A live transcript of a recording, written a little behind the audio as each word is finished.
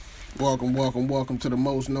Welcome to the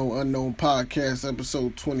Most Known Unknown Podcast,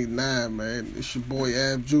 episode 29, man. It's your boy,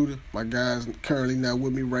 Av Judah. My guy's currently not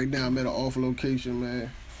with me right now. I'm at an off location, man.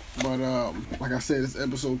 But, like I said, it's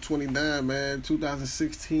episode 29, man.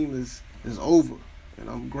 2016 is over. And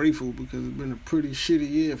I'm grateful because it's been a pretty shitty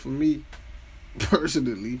year for me,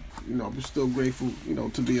 personally. You know, I'm still grateful, you know,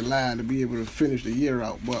 to be alive, to be able to finish the year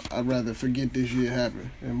out. But I'd rather forget this year happened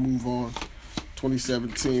and move on.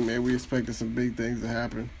 2017, man, we expected some big things to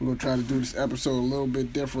happen. We're going to try to do this episode a little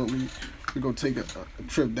bit different. We're going to take a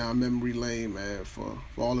trip down memory lane, man, for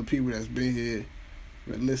all the people that's been here,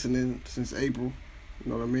 been listening since April.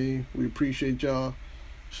 You know what I mean? We appreciate y'all.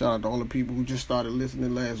 Shout out to all the people who just started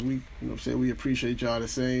listening last week. You know what I'm saying? We appreciate y'all the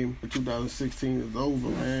same. 2016 is over,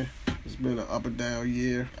 man. It's been an up and down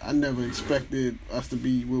year. I never expected us to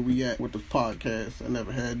be where we at with the podcast. I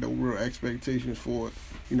never had no real expectations for it.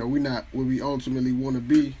 You know, we're not where we ultimately want to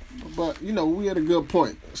be. But, you know, we had a good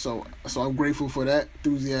point. So I'm grateful for that.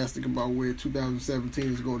 Enthusiastic about where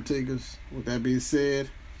 2017 is going to take us. With that being said,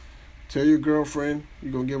 tell your girlfriend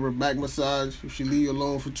you're going to give her a back massage if she leave you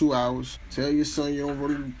alone for 2 hours. Tell your son you don't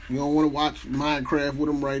want to watch Minecraft with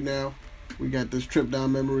him right now. We got this trip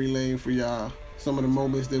down memory lane for y'all. Some of the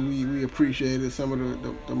moments that we appreciated, some of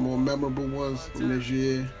the more memorable ones from this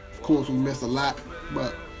year. Of course, we missed a lot,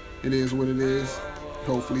 but it is what it is.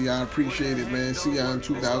 Hopefully, y'all appreciate it, man. See y'all in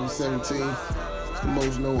 2017. It's the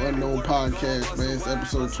Most Known Unknown Podcast, man. It's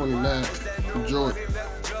episode 29. Enjoy it.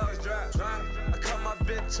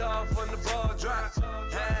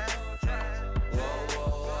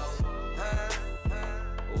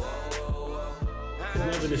 There's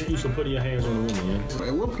never an excuse for putting your hands on a woman, yeah?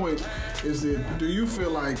 At what point do you feel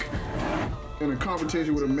like in a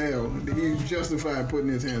confrontation with a male that he's justified putting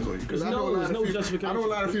his hands on you? Because I know a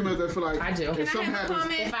lot of females that feel like I do. If something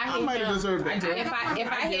happens, I might have deserved that.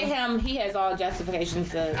 If I hit him, he has all justifications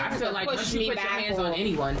to I feel like push once you me put back your hands or, on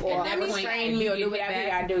anyone, or at that point, restrain me or do whatever you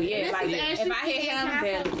gotta do. Yeah, like if I hit him,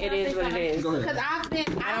 then it is what it is. Because I've been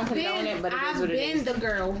the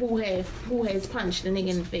girl who has punched a nigga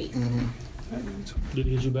in the face. Mm-hmm. Did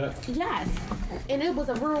he hit you back? Yes, and it was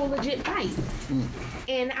a real legit fight.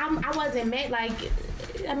 And I wasn't mad. Like,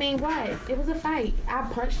 I mean, what? It was a fight. I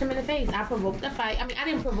punched him in the face. I provoked the fight. I mean, I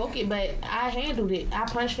didn't provoke it, but I handled it. I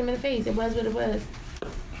punched him in the face. It was what it was.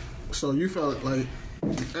 So you felt like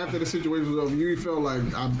after the situation was over, you felt like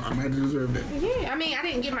I might have deserved that. Yeah, I mean, I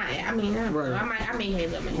didn't get my. I mean, right. I made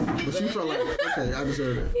hands up, man. But you felt like, okay, I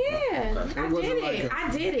deserved it. Yeah, I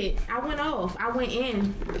did it. I went off. I went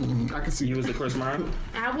in. I can see you was the Chris Brown.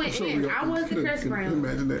 I went in. I was the Chris Brown.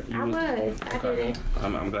 Imagine that. I did it.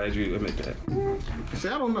 I'm glad you admit that. See,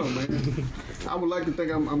 I don't know, man. I would like to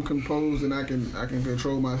think I'm composed and I can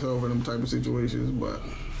control myself in them type of situations, but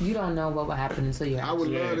You don't know what will happen until you're. I would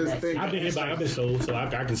love this thing. I've been hit by, I've been sold, so I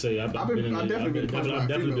can say I've definitely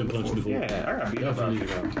been punched before. Yeah, I got beat up by a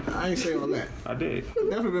female. I ain't saying all that. I did.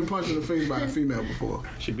 Definitely been punched in the face by a female before.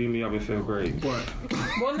 She beat me up in 5th grade. But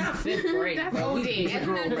Well, not 5th grade. That's OD. As an It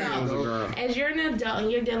was a adult, girl. as you're an adult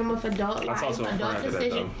and you're dealing with adult I life, talked to a adult friend after that,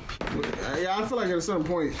 decision. though. yeah, I feel like at a certain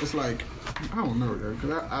point, it's like, I don't know, because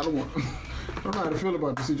I don't want, I don't know how to feel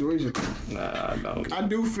about the situation. Nah, I don't. I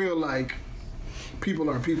do feel like people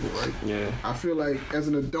are people, right? Yeah. I feel like as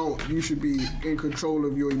an adult, you should be in control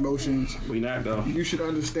of your emotions. We not, though. You should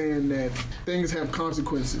understand that things have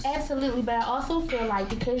consequences. Absolutely, but I also feel like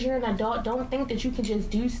because you're an adult, don't think that you can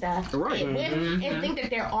just do stuff Right. and think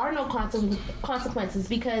that there are no consequences,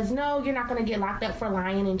 because no, you're not going to get locked up for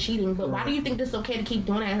lying and cheating, but why do you think this is okay to keep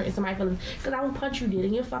doing that and hurting somebody's feelings? Because I will punch you dead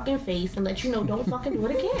in your fucking face and let you know don't fucking do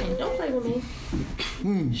it again. Don't play with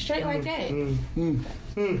me. Straight like that.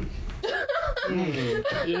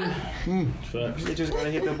 Facts. You just gotta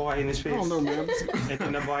hit the boy in his face. I don't know, man. And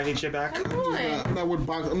then the boy hit your back. I'm not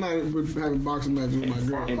with having boxing matches with my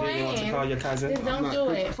girl. And then you want to call your cousin. Just don't do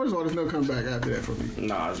it. First of all, there's no coming back after that for me.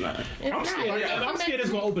 No, it's not. I'm scared it's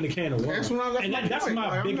gonna open a can of worms. That's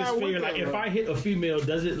my biggest fear. Like, if I hit a female,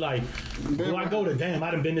 does it like, do I go to damn? I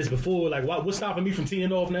done been this before. Like, what's stopping me from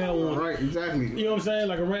teeing off now? Right, exactly. You know what I'm saying?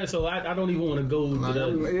 Like a rant. So I don't even want to go to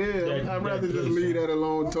that. I'd rather just leave that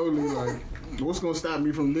alone totally. Like, what's gonna stop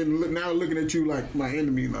me from now looking at you like my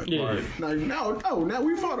enemy? Like, now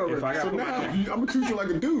we fought already. So now I'm gonna treat you like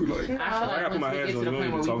a dude. Like, I got to put my hands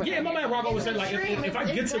on you. Yeah, my man Rob always said, like, if I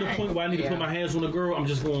get to the point where I need to put my hands on a girl, I'm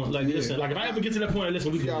just going, like, listen, like, if I ever get to that point,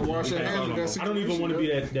 listen, we gotta wash your hands with that situation. I don't even want to be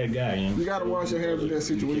that guy, you know? You gotta wash your hands with that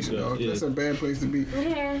situation, dog. That's a bad place to be.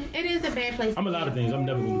 Yeah, it is a bad place. I'm a lot of things. I'm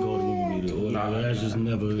never gonna go to movie theater. That's just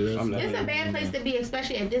never. It's a bad place to be,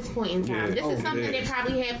 especially at this point in time. This is something that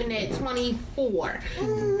probably happened at 24.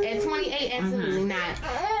 At 28, absolutely not.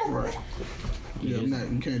 Right. Yeah,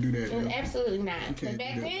 you can't do that. Yeah. Absolutely not. But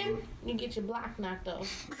back then, you get your block knocked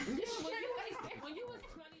off. When you was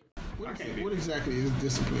 20. What exactly is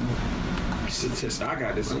discipline? I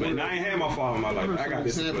got discipline. I ain't had my father in my life. I got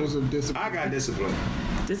discipline. Examples of discipline. I got discipline.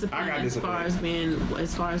 Discipline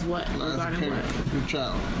as far as what? Regarding what? Your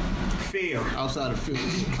child. Fear. Outside of the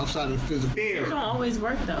physical. Fear. It don't always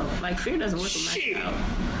work though. Like fear doesn't work with my child.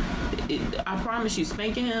 I promise you,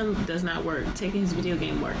 spanking him does not work. Taking his video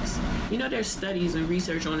game works. You know, there's studies and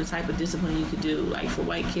research on the type of discipline you could do, like for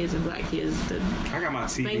white kids and black kids. I got my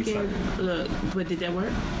TV. Spanking. Look, but did that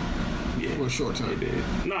work? Yeah. For a short time. It did.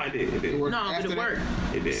 No, it did. It worked. No, but it worked.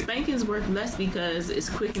 It did. Spankings work less because it's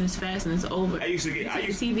quick and it's fast and it's over. I used to get.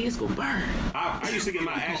 The TV is gonna burn. I used to get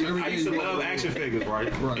my action. I used to love action figures,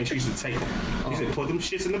 right? And she used to take them. She said, "Put them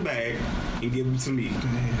shits in the bag and give them to me."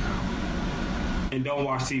 Damn. And don't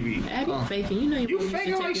watch TV. Abby faking. You know you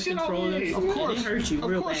faking like shit over here. Of course. It hurt you real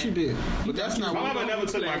bad. Of course you did. But that's not my mama never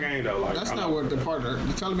took my game though. Like, that's not what the part of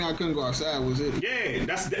you telling me I couldn't go outside was it. Yeah,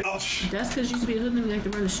 that's because you used to be a hoodlum, you like to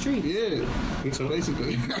run the street. Yeah. Me too.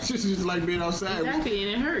 Basically. I just like being outside. Exactly,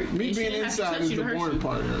 and it hurt. Me being inside is the boring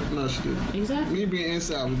part. No, she didn't. Exactly. Me being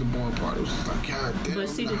inside was the boring part. It was just like, God damn. But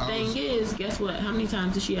see, the thing is, guess what? How many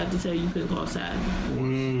times did she have to tell you couldn't go outside?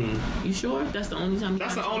 You sure? That's the only time.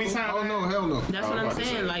 That's the only time. Oh no, hell no. That's what I'm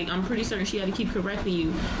saying. Like, I'm pretty certain she had to keep correcting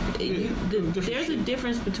you. There's a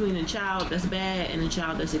difference between a child that's bad and a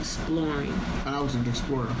child that's exploring. And I was an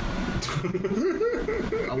explorer.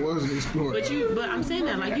 I was an explorer. But I'm saying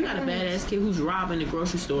that, like, you got a badass kid who's robbing the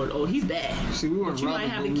grocery store. Oh, he's bad. See, we weren't but you robbing,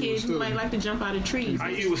 might have a kid who might like to jump out of trees.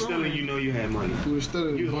 You were stealing, you know you had money. We were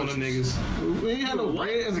stealing. You was one of them niggas. We ain't had no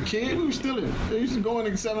bread as a kid. We were stealing. They used to go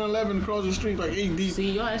in 7-Eleven across the street like 8 deep. See,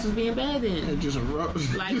 your ass was being bad then. And just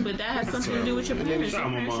erupt. Like, but that has something to do with your parents. Your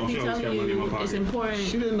parents should be telling you it's important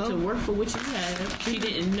to work for what you have. She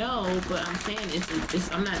didn't know, but I'm saying it's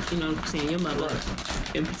I'm not, saying your mother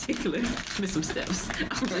in particular missed some steps.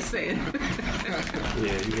 I'm just saying.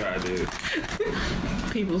 Yeah, you gotta do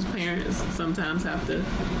it. People's parents sometimes have to.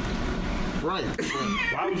 Right.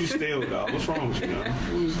 Why would you steal, though? What's wrong with you,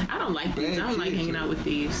 I don't like thieves. I don't like hanging out with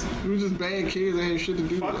thieves. We were just bad kids that had shit to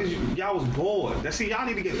do. Y'all was bored. Y'all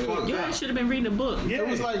need to get fucked up. Y'all should have been reading a book. Yeah. It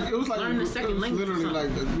was like learn the second language. Literally like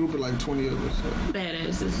a group of like 20 of us.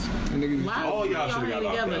 Badasses. And why all y'all should have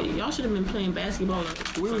got together? Y'all should have been playing basketball.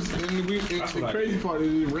 The crazy part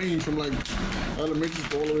is it ranged from like elementary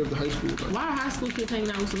school all the way up to high school. Like, why are high school kids hanging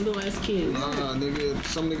out with some little ass kids? Nigga.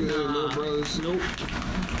 Some niggas had little brothers. Nope.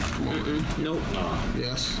 Nope.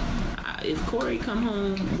 Yes. If Corey come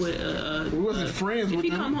home with we wasn't friends with him. If he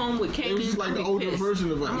come home with Kanan, it was just like the older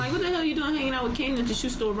version of us. I'm like, what the hell are you doing hanging out with Kanan at the shoe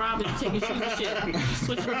store, robbing, taking shoes and shit,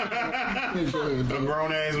 switching around? A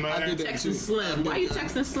grown ass man. I did that texting too. Slim. Why you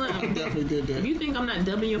texting Slim? I definitely did that. If you think I'm not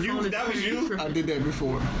dubbing your phone, that was you. I did that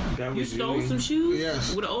before. You stole some shoes?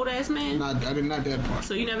 Yes. With an old ass man? No, I did not that part.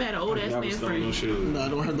 So you never had an old ass man friend? No shoes. No, I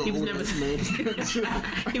don't have no old ass man friends.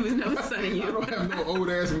 He was never sunning you. I don't have no old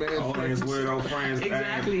ass man old friends. Ass weirdo friends.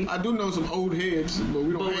 Exactly. I do know some old heads, but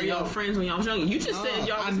we don't hang out. But were y'all friends when y'all was younger? You just said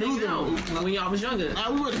y'all was hanging out when y'all was younger.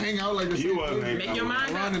 Nah, we wouldn't hang out like this. You wasn't. Make your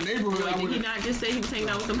mind around up. the neighborhood. Like, did he not just say he was hanging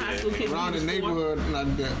out with some high school kids? Around the neighborhood,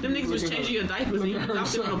 not that. Them niggas was changing your diapers and you was out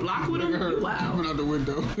there on the block with them? Wow. Jumping out the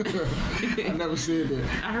window. I never said that.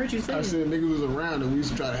 I heard you say I said niggas was around and we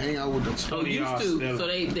used to try to hang out with them. Oh, you used to. So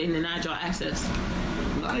they denied y'all access.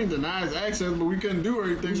 I ain't denied his access, but we couldn't do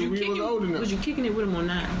everything so we was old enough. Was you kicking it with him or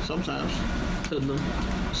not? Sometimes. Hoodlum.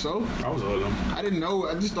 So? I was hoodlum. I didn't know.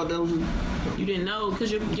 I just thought that was... You didn't know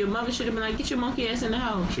because your mother should have been like, get your monkey ass in the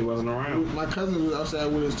house. She wasn't around. My cousins was outside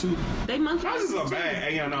with us too. They monkey cousins are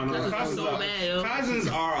bad. Yeah, no. Cousins are so bad, yo. Cousins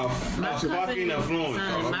are a fucking influence.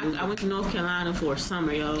 I went to North Carolina for a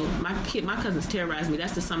summer, yo. My cousins terrorized me.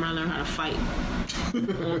 That's the summer I learned how to fight.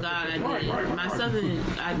 Oh God, I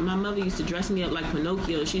did. My mother used to dress me up like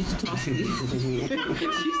Pinocchio. She used to toss these.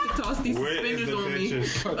 Suspenders on me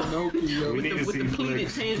with the pleated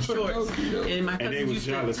tan shorts. And my cousins used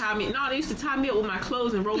to tie me. No, they used to tie me up with my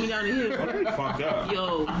clothes and roll me down the hill. Fucked up.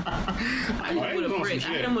 Yo, I hit him with a brick.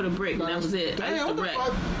 I hit him with a brick. And that was it. I used to wreck.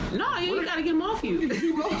 No, you gotta get them off you.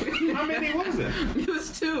 How many was it? It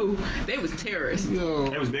was 2. They was terrorists. Yo.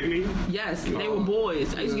 They was big meat? Yes, they were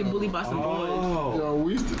boys. I used to get bullied by some boys. Yo,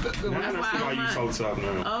 we used to. That's why you so tough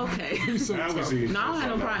now. Okay. So no, I don't have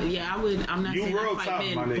no problem. Yeah, I would. I'm not saying I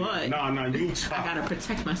fight men, but no, you tough. I gotta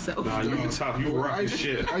protect myself. Nah, you tough. You rough as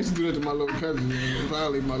shit. I used to do that to my little cousins, man.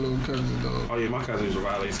 Violate my little cousins, dog. Oh yeah, my cousins were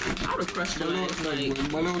violating. I would have crushed your ass.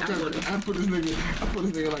 My little cousin. I put this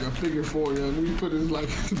nigga like a figure 4, yo. We put his like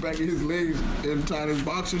back of his legs and tied his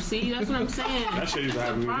boxers. See, that's what I'm saying. That shit used to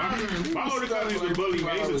happen to me. My older cousin used to bully me.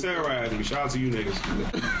 He used to terrorize me. Shout out to you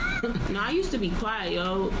niggas. No, I used to be quiet,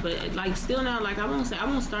 yo, but like still now, like I won't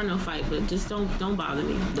start no fight, but just don't bother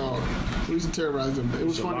me. No, we used to terrorize them. It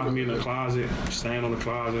was funny. Lock me in the closet, stand on the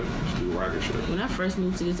closet, just do racket shit. When I first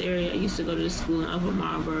moved to this area, I used to go to the school in Upper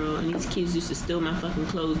Marlboro, and these kids used to steal my fucking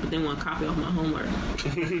clothes, but then want to copy off my homework.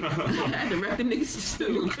 I had to rep them niggas to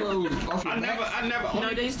steal your clothes. I never.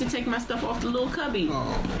 No, they used to take my stuff off the little cubby,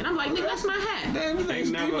 and I'm like, nigga, that's my hat. Damn, they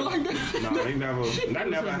never like that. No, they never. That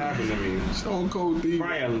never happened to me. Stone cold thief.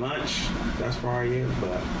 Probably at lunch. That's probably it,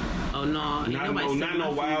 but. Oh no, not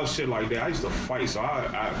no wild shit like that. I used to fight, so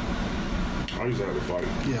I used to have to fight.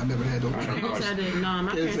 Yeah, I never had those problems.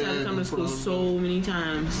 My parents had to come to school so many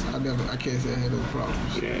times. I can't say I had those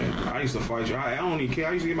problems. Yeah, I used to fight you. I don't even care.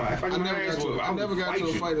 I used to get my ass whooped. I never got to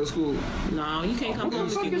a fight at school. No, you can't come home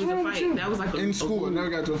if you lose a fight. That was like in school. I never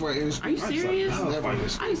got to a fight in school. Are you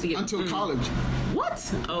serious? I used to get until college.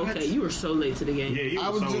 What? Okay, you were so late to the game. Yeah, you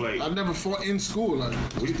were so late. I never fought in school. I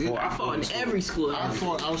fought in every school. I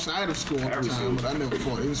fought outside of school all the time, but I never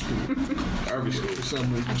fought in school. Every school. For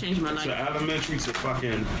some reason. I changed my life. So elementary to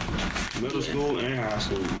fucking middle school and high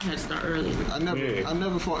school. I had to start early. I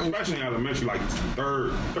never fought in especially in elementary, like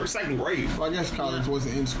second grade. Well, I guess college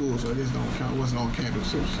wasn't in school, so I guess don't count. It wasn't on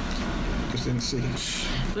campus. It was just in the city.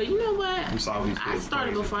 But you know what? I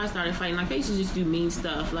started before I started fighting. Like I used to just do mean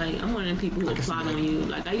stuff. Like I'm one of them people who would plot on you.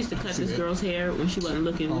 Like I used to cut this girl's hair when she wasn't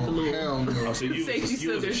looking with the little so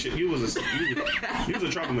you was a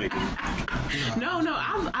troublemaker. No.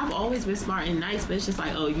 I've always been smart and nice, but it's just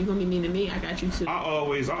like, oh, you gonna be mean to me? I got you too. I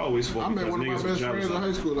always fought. I met one of my best friends in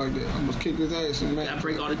high school like that. I almost kicked his ass and I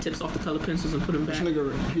break all the tips off the color pencils and put them back. This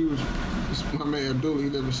nigga, my man Abdul. He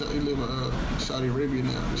live in Saudi Arabia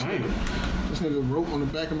now. This nigga wrote on the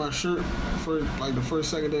back of my shirt for like the first,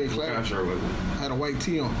 second day of class. What kind of shirt was it? I had a white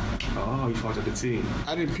tee on. Oh, you fucked up the tee.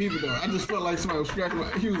 I didn't peep it though. I just felt like somebody was scratching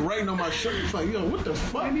he was writing on my shirt. It's like, yo, what the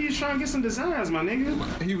fuck? Maybe he's trying to get some designs, my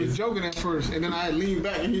nigga. He was joking at first, and then I leaned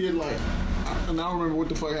back and he had like, and I don't remember what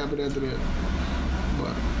the fuck happened after that.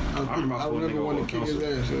 But I remember wanting to kick his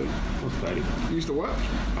ass. What's petty? You used to what?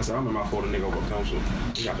 I said, I remember I fought a nigga over a pencil.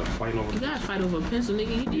 You got to fight over. You got to fight over a pencil,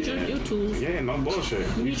 nigga. You need your tools. Yeah, no bullshit.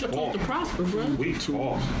 You need your tools to prosper, bro. We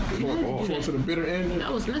fought. Fought to the bitter end.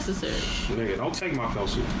 That was necessary. Nigga, don't take my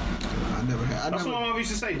pencil. I never had. That's what my mom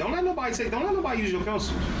used to say. Don't let nobody use your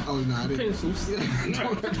pencils. Oh no, I didn't. Pencils.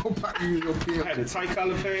 Don't let nobody use your pencils. I had the tight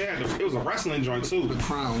color pen. It was a wrestling joint too. The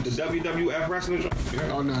Crowns. The WWF wrestling joint.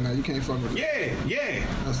 Yeah. Oh no, you can't fuck with it. Yeah.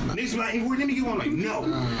 That's not. Niggas be like, hey, let me get one. Like, no.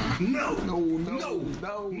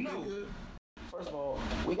 First of all,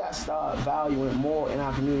 we got to start valuing more in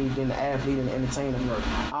our community than the athlete and the entertainer.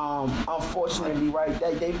 Unfortunately, right,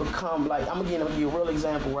 they become like, I'm gonna give you a real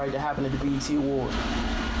example, right, that happened at the BET Awards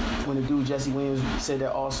when the dude Jesse Williams said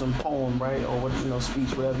that awesome poem, right, or what,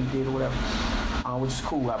 speech, whatever he did or whatever, which is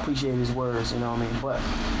cool. I appreciate his words, you know what I mean, but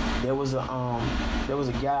there was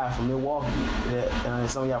a guy from Milwaukee that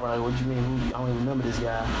some of y'all were like, what do you mean? I don't even remember this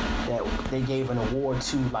guy that they gave an award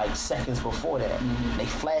to like seconds before that. Mm-hmm. They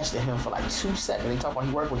flashed at him for like 2 seconds. They talk about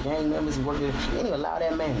he worked with gang members. They didn't even allow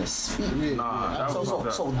that man to speak.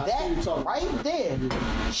 So that right there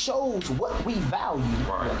shows what we value.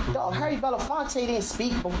 Right. Dog, Harry Belafonte didn't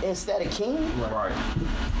speak instead of King. Right.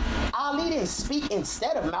 Ali didn't speak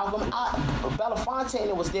instead of Malcolm.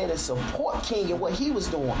 Belafonte was there to support King and what he was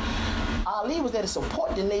doing. Ali was there to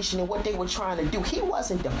support the nation and what they were trying to do. He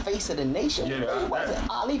wasn't the face of the nation. Yeah, he wasn't.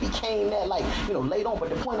 Ali became that, like, later on. But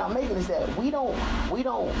the point I'm making is that we don't.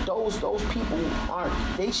 Those people aren't.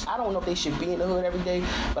 I don't know if they should be in the hood every day,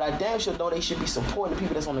 but I damn sure know they should be supporting the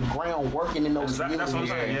people that's on the ground working in those communities. That's what I'm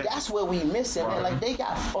saying. Yeah. That's where we miss it, man. Like they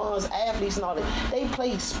got funds, athletes, and all that. They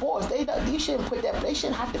play sports. You shouldn't put that. They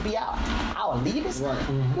shouldn't have to be our leaders. Right.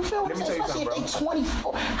 Mm-hmm. You feel what I'm saying? Especially if they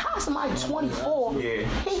 24. How somebody 24? Yeah.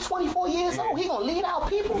 He's 24 years old. He gonna lead our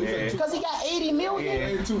people because he got 80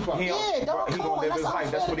 million. Dog. He gonna live his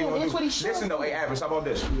life. That's what he gonna do. Listen though, hey, Average, how about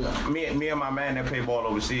this? Yeah. Me and my man that played ball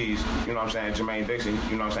overseas, you know what I'm saying, Jermaine Dixon,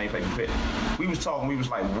 you know what I'm saying, he played for Pitt. We was talking, we was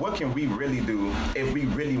like, what can we really do if we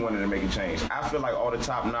really wanted to make a change? I feel like all the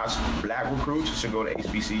top-notch black recruits should go to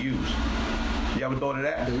HBCUs. You ever thought of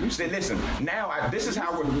that? You said, listen, now this is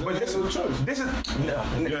how we're. But this is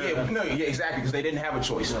exactly, because they didn't have a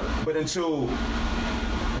choice. Right. But until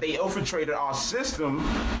they infiltrated our system.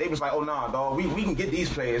 They was like, oh nah, dog, we can get these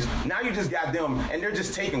players. Now you just got them, and they're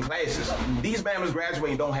just taking classes. These Bammers graduate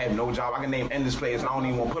and don't have no job. I can name endless players, and I don't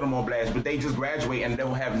even want to put them on blast, but they just graduate and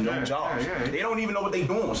don't have no jobs. They don't even know what they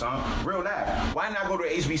doing, son. Real life. Why not go to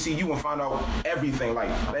HBCU and find out everything? Like,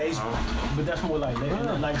 but that's more like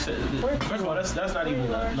I said. First of all, that's not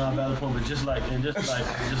even a non-valid point, but just like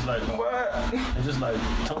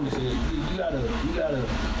Tony said, you gotta.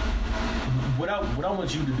 What I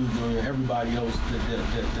want you to do, Julian, everybody else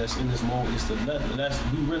that's in this moment is to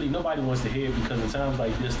nobody wants to hear it, because in times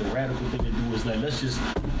like this, the radical thing to do is like let's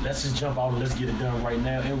just jump out and let's get it done right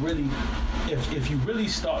now. And really, if you really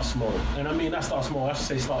start small, and I mean not start small, I should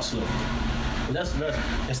say start slow. Let's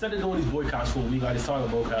instead of doing these boycotts for a week, I just talk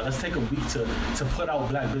about boycott. Let's take a week to put out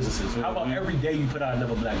black businesses. How about every day you put out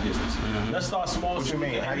another black business? Let's start small. What you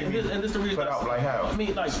mean? And this the reason. Put out like how? I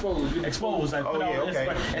mean like expose. Like put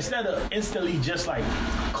out instead of instantly just like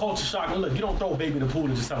culture shock. And look, you don't throw a baby in the pool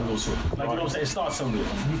and just tell them go swim. Like you know what I'm saying? Start somewhere.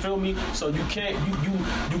 You feel me? So you can't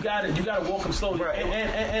you gotta walk them slowly. Right.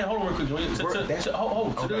 And hold on real quick. To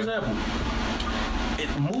the example.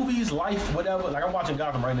 Movies, life, whatever. Like I'm watching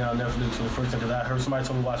Gotham right now on Netflix for the first time because I heard somebody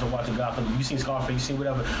told me watching Gotham. You seen Scarface, you seen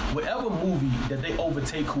whatever movie that they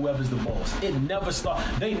overtake whoever's the boss. It never starts.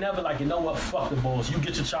 They never like, you know what? Fuck the boss. You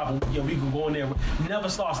get your chopper. Yeah, we can go in there. It never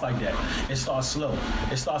starts like that. It starts slow.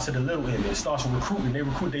 It starts at the little end. It starts with recruiting. They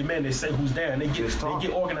recruit their men. They say who's there. And they get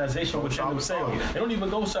organization within themselves. They don't even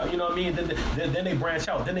go south. You know what I mean? Then they branch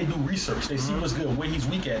out. Then they do research. They see what's good, where he's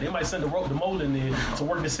weak at. They might send the mole in there to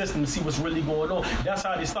work the system to see what's really going on. That's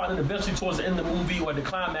how they start, and eventually towards the end of the movie or the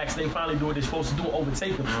climax, they finally do what they're supposed to do,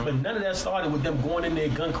 overtake them. But none of that started with them going in there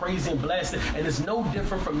gun crazy and blasting, and it's no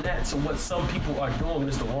different from that to what some people are doing, and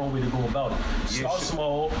it's the wrong way to go about it. Start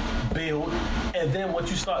small, build, and then once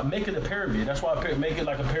you start making a pyramid, that's why I make it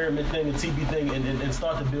like a pyramid thing, a TV thing, and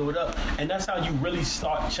start to build up, and that's how you really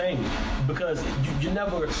start change, because you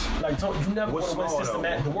never want to win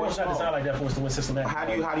systematic. The world's not designed like that for us to win systematic. How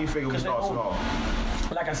do you figure we start small?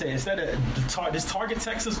 Like I said, instead of this Target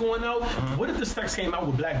text is going out, what if this text came out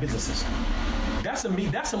with black businesses? That's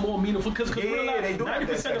a more meaningful, because they do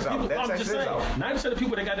 90% of people. I'm just saying, 90% of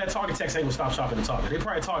people that got that Target text ain't gonna stop shopping at Target. They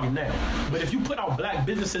probably Target now. But if you put out black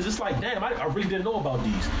businesses, it's like, damn, I really didn't know about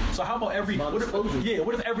these. So how about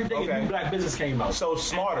what if every day a new black business came out? So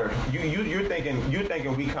smarter. You're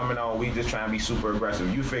thinking we coming on, we just trying to be super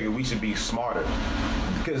aggressive. You figure we should be smarter.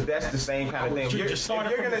 Because that's the same kind of thing. If you're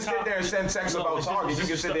going to sit there and send texts about Target, you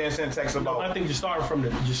can sit there and send texts about. I think you're starting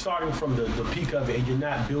from the peak of it, and you're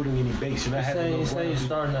not building any base. You're not having no. You're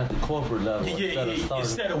starting at the corporate level.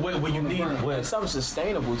 Instead of where you need it. Something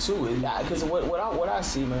sustainable too. Because what I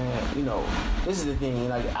see, man, you know, this is the thing.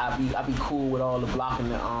 Like I be cool with all the blocking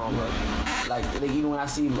the like even when I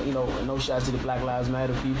see, you know, no shots to the Black Lives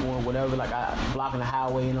Matter people and whatever, like I blocking the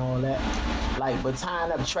highway and all that. Like, but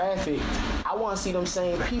tying up traffic, I want to see them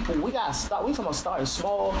same people. We gotta start. We talking about starting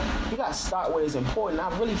small. We gotta start where it's important. I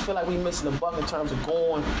really feel like we missing the buck in terms of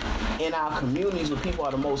going in our communities where people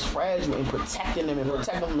are the most fragile and protecting them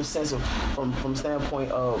from a sense of from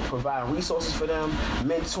standpoint of providing resources for them,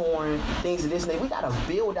 mentoring, things of this nature. We gotta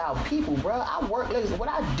build out people, bro. What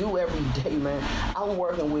I do every day, man. I'm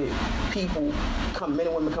working with people, men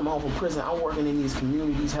and women coming home from prison. I'm working in these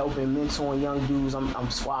communities, helping, mentoring young dudes. I'm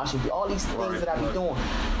squashing all these things that I be doing.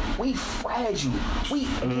 We fragile. We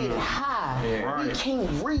get high. Yeah, we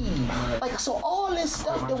can't read. Like, so all this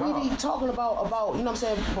stuff that we be talking about, you know what I'm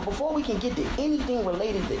saying? But before we can get to anything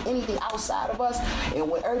related to anything outside of us, and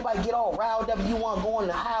when everybody get all riled up, you want to go on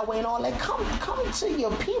the highway and all that, come to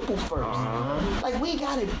your people first. Like, we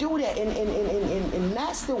got to do that. And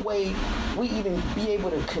that's the way we even be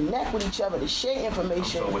able to connect with each other, to share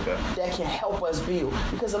information that can help us build.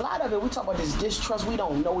 Because a lot of it, we talk about this distrust. We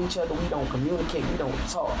don't know each other. We don't communicate. We don't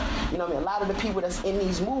talk. You know what I mean? A lot of the people that's in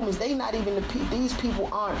these movements, they not even these people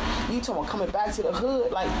aren't. You talking about coming back to the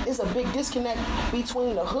hood? Like, it's a big disconnect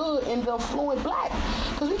between the hood and the affluent black.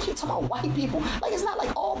 Because we keep talking about white people. Like, it's not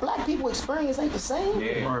like all black people experience ain't the same.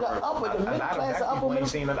 Yeah, the middle class, the upper middle.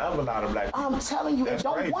 Seen a lot of black people. I'm telling you, and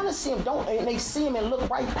don't want to see them. And they see them and look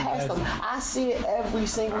right past them. I see it every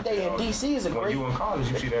single day. And DC is a great. When you in college,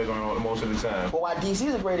 you see that going on most of the time. But why DC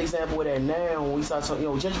is a great example of that now. When we start talking,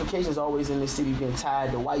 gentrification is always in this city being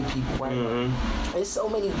tied to white people, right? There's so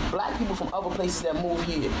many black people from other places that move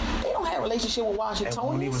here. They don't have a relationship with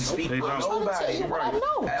Washingtonians. They don't even speak. I'm trying to tell you what I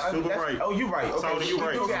know. Super right. Oh, you right. Okay. You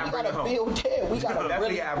gotta build there. We gotta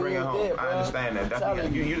definitely gotta bring it home. I understand that.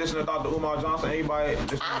 Definitely. You listen to Dr. Umar Johnson? Anybody?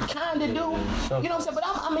 I kind of do. You know what I'm saying? But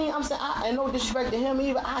I'm saying, and no disrespect to him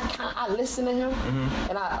either. I listen to him,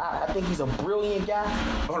 and I think he's a brilliant guy.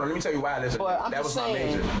 Hold on, let me tell you why I listen. That was my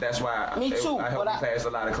major. That's why. Me too. I helped pass a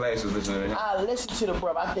lot of classes listening to him. I listen to the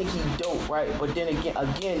brother. I think he's dope, right? But then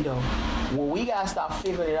again though, what we gotta start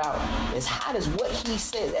figuring it out is how does what he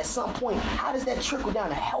says at some point, how does that trickle down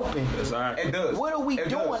to helping? It does. What are we doing?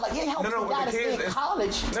 Does. Like it helps the guy that's in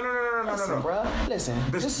college. No, bro. Listen.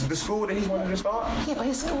 The school that he's wanting to start? Yeah, but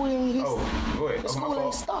his school ain't. Go ahead. The school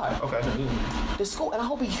ain't start. Okay. The school, and I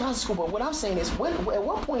hope he comes to school. But what I'm saying is, at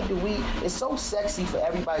what point do we? It's so sexy for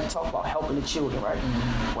everybody to talk about helping the children, right?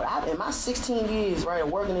 In my 16 years, right,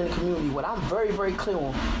 of working in the community, what I'm very, very clear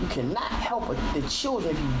on, you cannot help the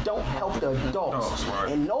children if you don't help the adults.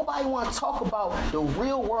 Right. And nobody want to talk about the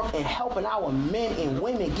real work and helping our men and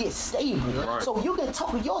women get stable. Right. So you can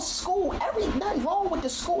talk with your school. Nothing wrong with the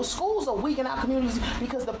school. Schools are weak in our communities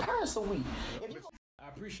because the parents are weak. I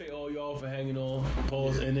appreciate all y'all for hanging on.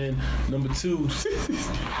 Pause. And then number 2.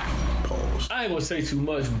 Pause. I ain't gonna say too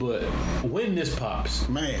much, but when this pops,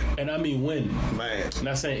 man, and I mean when, man,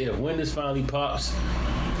 not saying if, when this finally pops,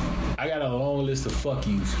 I got a long list of fuck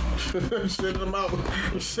yous. Sending them out, man.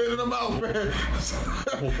 It's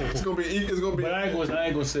gonna be. But I ain't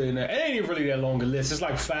gonna say that. It ain't even really that long a list. It's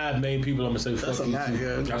like 5 main people I'm gonna say fuck you to. Yeah,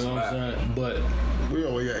 you know what I'm saying? But we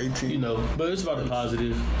only got 18. You know, but it's about the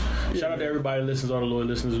positive. Shout out to everybody who listens, all the loyal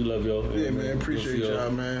listeners. We love y'all. Yeah, man. Appreciate y'all,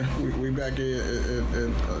 man. We back here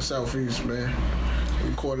in Southeast, man. We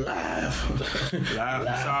record live from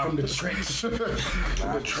the trench.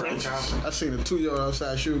 The trench. I seen a 2-year-old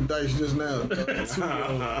outside shooting dice just now.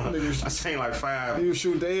 I seen like 5. He was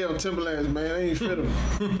shooting. They had on Timberlands, man. They ain't fit him.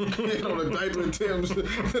 He had on a diaper and Tim's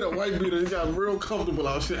and a white beater. He got real comfortable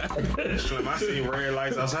outside. Slim, I seen red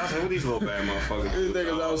lights outside. I said, what these little bad motherfuckers? These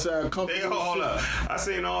niggas outside comfortable. Hold up. I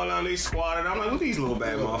seen all on these squatted. I'm like, what these little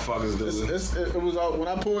bad motherfuckers do? It was when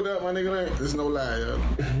I pulled up, my nigga, there's no lie, yo.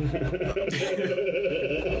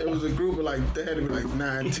 It was a group of they had to be like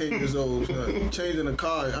 9, 10 years old, changing the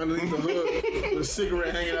car underneath the hood with a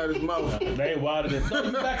cigarette hanging out his mouth. They wilder than. No,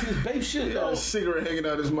 you back to this babe shit, though. A cigarette hanging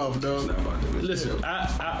out his mouth, dog. Listen,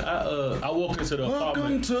 I walked into the apartment.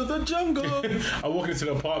 Welcome to the jungle. I walked into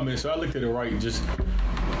the apartment, so I looked at it right. I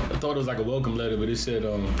thought it was like a welcome letter, but it said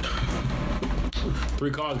 3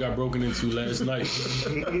 cars got broken into last night.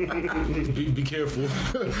 Be careful.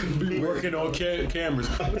 Be working on cameras.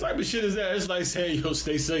 What type of shit is that? It's like saying, yo,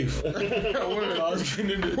 stay safe. You on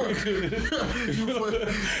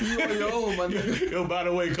your own, my nigga. Yo, by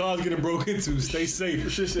the way, cars getting broke into. Stay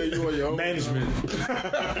safe. Shit said you on your own. Management.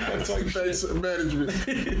 Management.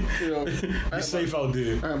 Be safe out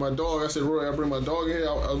there. I had my dog. I said, Roy, I bring my dog here.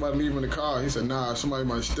 I was about to leave him in the car. He said, nah, somebody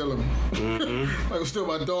might steal him. I was steal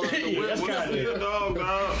my dog in the whip. That's kind of dog.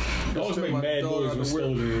 Dogs make mad noise when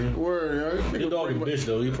stolen. Word, yeah. Your dog a bitch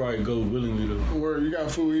though. He probably go willingly though. Word, you got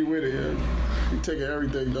food, eat with it, yeah. You taking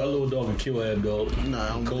everything, dog. My little dog can kill that dog.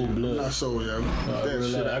 Nah, I'm cold blood. Not so, yeah.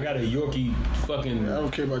 I got a Yorkie fucking. I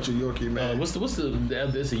don't care about your Yorkie, man. It's a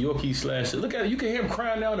Yorkie slash. Look at it. You can hear him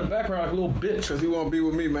crying now in the background like a little bitch. Cause he won't be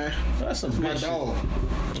with me, man. That's my dog.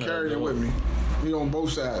 Carry it with me. He on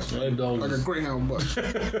both sides. Like a Greyhound bus.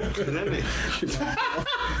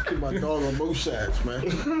 Keep my dog on both sides, man.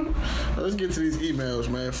 Let's get to these emails,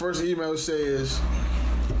 man. First email says,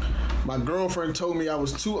 my girlfriend told me I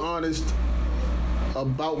was too honest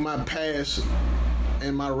about my past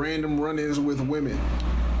and my random run-ins with women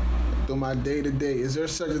through my day-to-day. Is there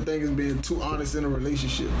such a thing as being too honest in a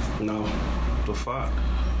relationship? No. The fuck?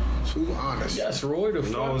 Too honest. Yes, Roy. The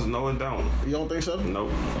fuck? No, it don't. You don't think so?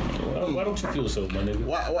 Nope. Why don't you feel so, my nigga?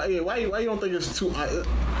 Why you don't think it's too honest?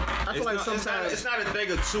 I feel like sometimes it's not a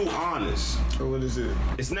thing of too honest. So what is it?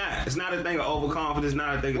 It's not. It's not a thing of overconfidence.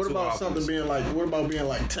 Not a thing of too honest. What about being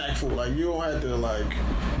like tactful? Like you don't have to like.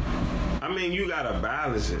 I mean, you gotta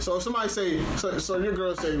balance it. So if somebody say, so your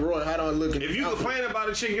girl say, Roy, how do I look? If you complain about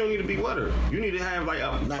a chick, you don't need to be with her. You need to have like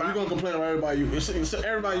a. Nah, you gonna complain about everybody.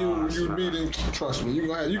 Everybody you meet, and trust me,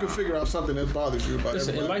 you can figure out something that bothers you about.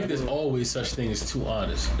 Listen, in life, there's always such thing as too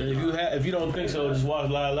honest. And if you don't think so, just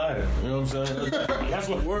watch Lie Liar. You know what I'm saying? That's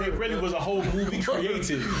what it really was a whole movie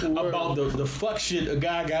created about the fuck shit a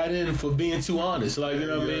guy got in for being too honest. Like you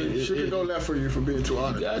know what I mean? She could go left for you for being too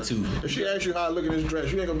honest. You got to. If she asks you how I look in this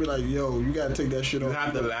dress, you ain't gonna be like, yo, you gotta take that shit off. You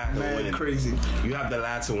have to lie to win. Crazy. You have to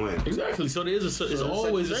lie to win. Exactly. So there is there's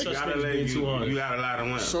always a such thing as being too honest. You gotta lie to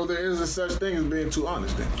win. So there is a such thing as being too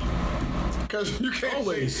honest then. Because you can't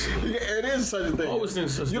always. It is such a thing. Always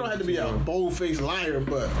such you don't have to be a bold-faced liar,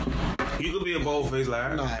 but You could be a bold-faced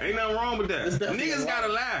liar. Nah, ain't nothing wrong with that. Niggas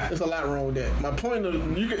gotta lie. There's a lot wrong with that. My point is,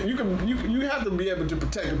 you have to be able to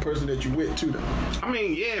protect the person that you with too, though. I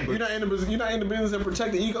mean, yeah, but you're not in the business of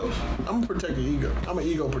protecting egos. I'm gonna protect the ego. I'm an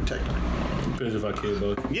ego protector. Depends if I care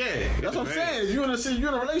about you. Yeah, that's what I'm saying. You're in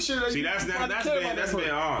a relationship. See, that's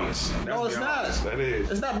being honest. No, it's not. That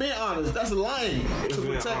is. It's not being honest. That's lying to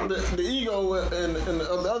protect the ego and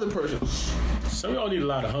the other person. Some of y'all need a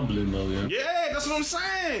lot of humbling, though. Yeah, that's what I'm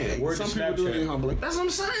saying. Some people do need humbling. That's what I'm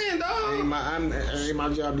saying, dog. Ain't my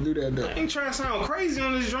job to do that, though. I ain't trying to sound crazy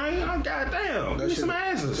on this joint. Goddamn, give me some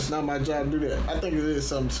answers. It's not my job to do that. I think it is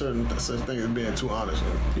such thing as being too honest.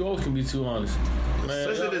 You always can be too honest. Man,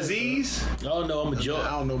 so it's a disease? Oh no, I'm a Jody.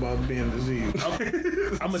 I don't know about being a disease.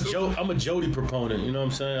 I'm a Jody proponent. You know what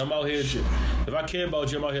I'm saying? I'm out here. If I care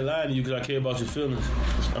about you, I'm out here lying to you because I care about your feelings.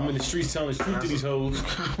 I'm in the streets telling the truth to these hoes.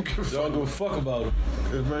 So I don't give a fuck about it.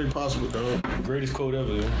 It's very possible, though. Greatest quote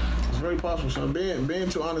ever. Yeah. It's very possible, son. Being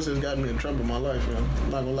too honest has gotten me in trouble in my life, man.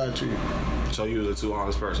 I'm not gonna lie to you. So you was a too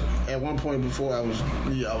honest person? At one point before, I would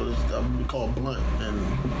be called blunt and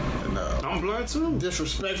I'm blunt too.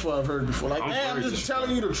 Disrespectful, I've heard before. Like, man, I'm just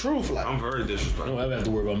telling you the truth. Like, I'm very disrespectful. You don't ever have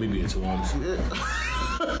to worry about me being too honest. Yeah.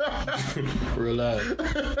 Real life.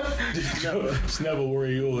 It's never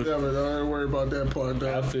worry yours. Never, don't worry about that part,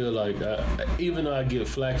 though. I feel like, even though I get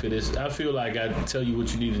flack for this, I feel like I tell you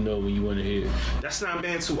what you need to know when you want to hear it. That's not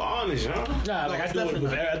being too honest, yo. Nah, like I do it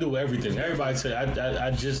with everything. Everybody say I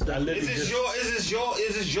literally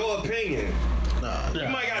Is this your opinion? Nah, you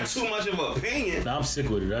might got too much of an opinion. Nah, I'm sick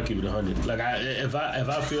with it. I keep it 100. Like if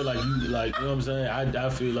I feel like you, like, you know what I'm saying, I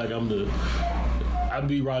feel like I'd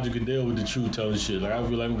be Roger Goodell with the truth telling shit. Like I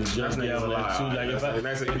feel like I'm the judge.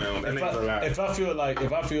 If I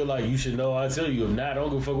feel like you should know, I'll tell you. If not, I don't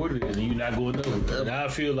go fuck with it, and you not going to know. Now I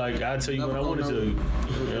feel like I tell you what I want to tell you.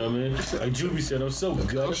 You know what I mean? Like Juvie said, I'm so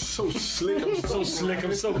good. I'm so slick. I'm so slick.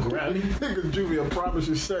 I'm so grabby. Nigga, Juvie, I promise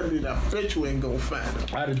you, certainly that bet you ain't gonna find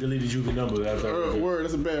it. I'd have deleted Juvie number after. Word,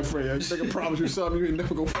 that's a bad friend. You think I promise you something, you ain't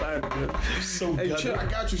never gonna find it. Man. So hey, chill, I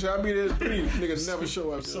got you. So I'll be there at 3. Niggas never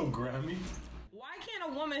show up. So grabby. A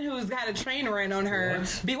woman who's got a train ran on her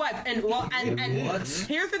be wife and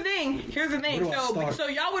here's the thing so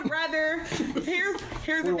y'all would rather here's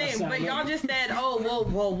the thing, but y'all just said, oh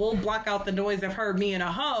we'll block out the noise of her being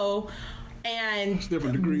a hoe and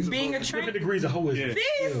different degrees being of different degrees of hoe. See,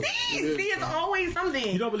 it's always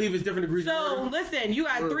something. You don't believe it's different degrees of so murder? Listen, you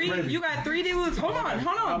got three dudes. Hold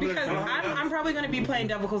on, because I'm probably going to be playing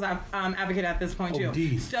devil's advocate at this point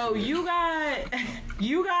too. So you got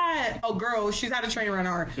a girl, she's had a train run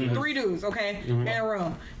on her. 3 dudes, okay, in a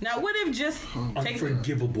room. Now what if just take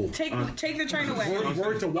the train away?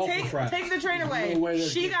 Word to Waffle Fry. Take the train away.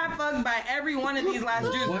 She got fucked by every one of these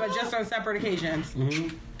last dudes, but just on separate occasions.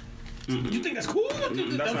 You think that's cool? Y'all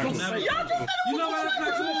just said it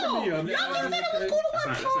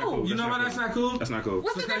was cool. You know why that's not cool? That's not cool.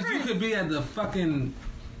 What's the difference? You could be at the fucking,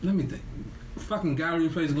 let me think, fucking gallery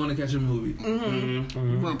place going to catch a movie. And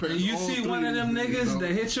you see one of them niggas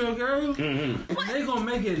that hit your girl, they gonna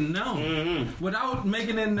make it known without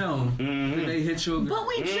making it known that they hit your girl.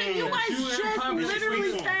 But you guys just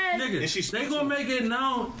literally said, nigga, they gonna make it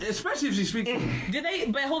known, especially if she speaks to him. Did they?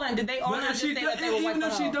 But hold on, did they all not just say that they were even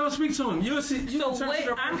if she don't speak to him, you'll see. So wait,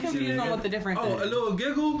 I'm confused on what the difference is. Oh, a little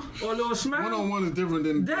giggle or a little smile. 1-on-1 is different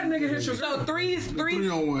than that nigga hit your girl. So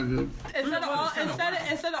 3-on-1. Instead of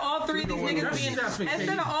all 3 of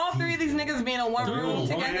these niggas being in one room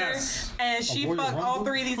together, and she fucked all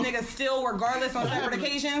 3 of these niggas still, regardless on separate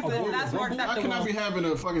occasions, then that's more acceptable. I cannot be having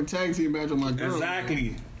a fucking tag team match on my girl.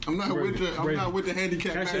 Exactly. I'm not with the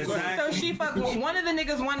handicap match. So she fucked one of the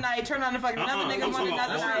niggas one night, turned on to fuck another nigga one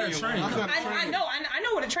another night. I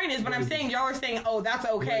know what a train is, but I'm saying y'all are saying, oh, that's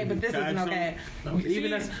okay, but this isn't okay. Even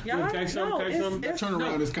that's turn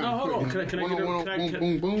around is kind of quick. Hold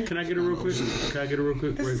on. Can I get it real quick?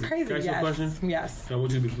 This is crazy. Can I ask you a question? Yes. I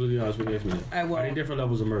want you to be completely honest with me. I will. Are there different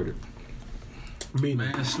levels of murder?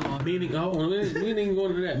 Meaning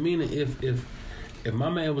going to that. Meaning if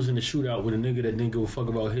my man was in the shootout with a nigga that didn't give a fuck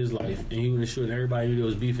about his life, and he was in the shootout and everybody knew there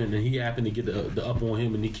was beefing, and he happened to get the up on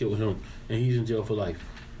him and he killed him, and he's in jail for life,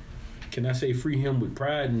 can I say free him with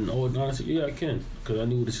pride and all honesty? Yeah, I can, because I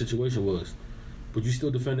knew what the situation was. But you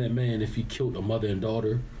still defend that man if he killed a mother and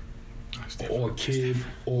daughter, or a kid,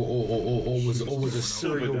 or was a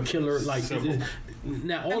serial killer? Like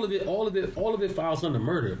now, all of it falls under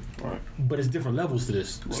murder, but it's different levels to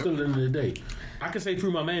this. Still, at the end of the day, I can say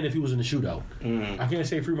free my man if he was in the shootout. I can't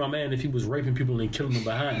say free my man if he was raping people and killing them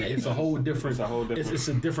behind that. It's a whole different. It's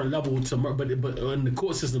a different level to murder. But in the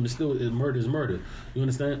court system, it's still murder is murder. You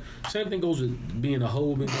understand? Same thing goes with being a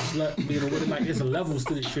hoe, being a slut, being a woman. Like it's a levels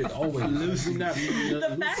to this shit always. The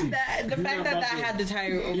fact that had to tie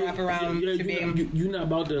a wrap around to being. You're not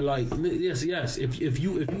about to like. Yes. If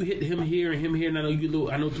you hit him here and him here, and I know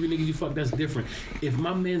 3 niggas you fuck. That's different. If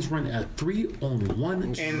my man's running a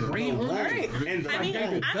 3-on-1 and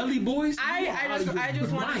Belly Boys, I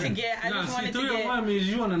just wanted to get. I just wanted to get. 3-on-1 means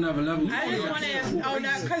you on another level. I just wanted. Oh,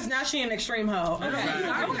 no, because now she an extreme hoe.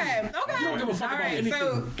 Okay. All right.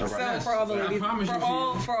 So for all the ladies,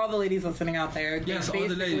 for all the ladies listening out there, yes, all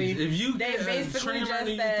the ladies. If you they basically just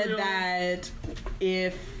said that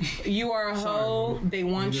if you are a hoe, they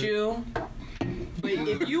want you. But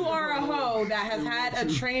if you are a hoe that has had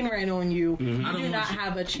a train ran on you, you do not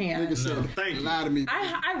have a chance. Lie to me.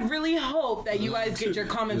 I really hope that you guys get your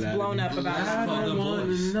comments blown up about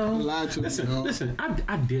this. Listen,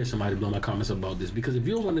 I dare somebody to blow my comments about this because if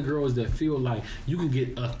you're one of the girls that feel like you can get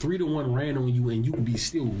a 3-to-1 ran on you and you can be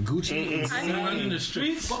still Gucci in the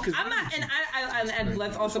streets, I'm not, and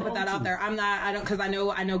let's also put that out there. I don't, because I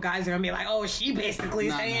know guys are gonna be like, oh, she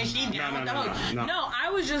basically saying she down with the hoes. No,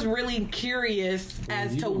 I was just really curious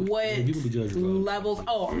as to what levels.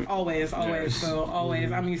 Oh, always. So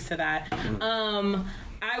always, I'm used to that.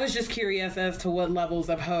 I was just curious as to what levels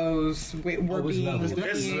of hoes were being. So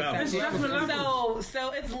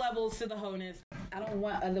it's levels to the hoeness. I don't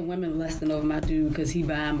want other women lusting over my dude because he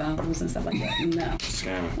buying bottles and stuff like that. No,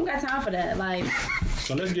 I don't got time for that. Like,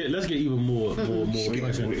 so let's get even more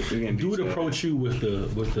question. Dude approach you with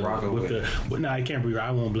the. Nah, I can't believe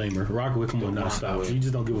I won't blame her. Rockaway, come on now, stop. You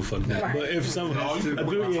just don't give a fuck now. Right. But if some dude,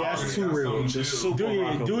 that's too real.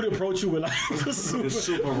 Dude approach you with like the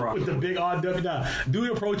super rock with the big RW. Nah,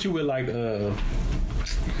 dude approach you with like a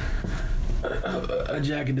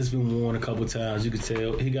jacket that's been worn a couple times. You could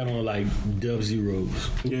tell he got on like Dub Zeros.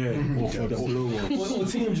 Yeah, or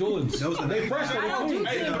Team Jordans. They fresh. They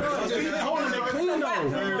holding their clean though.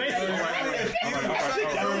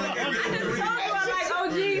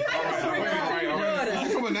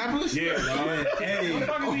 From Annapolis? Yeah, hey, where the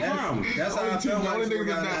fuck is he from? That's how I felt like only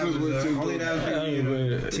niggas Annapolis with too. Only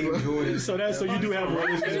that Team Jordans. So you do have.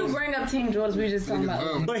 Why did you bring up Team Jordans? We just talking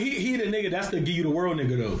about. But he the nigga. That's the give you the world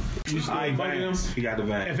nigga though. You still fucking him. He got the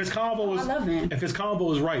van. If his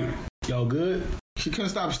combo is right, y'all good. She couldn't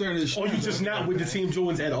stop staring at his shoes. Or you just not with the Team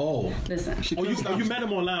Jordans at all. Listen. You met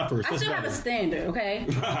him online first. I still have a standard, okay?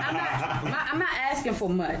 I'm not asking for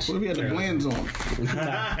much. What if he had the blends on?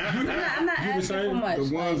 I'm not asking for much.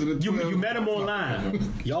 The ones and the you met him online.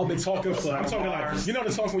 Y'all been talking for, I'm talking like, you know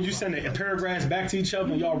the talk when you send the paragraphs back to each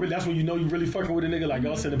other and y'all really, that's when you know you really fucking with a nigga, like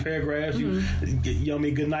y'all send the paragraphs, you know what I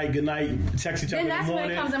mean, good night, text each other in the morning. Then that's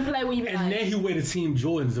when it comes in play when you be and then he wear the Team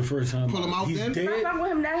Jordans the first time. Pull him out then? If I fuck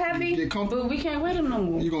with him that heavy, but we can't wear them no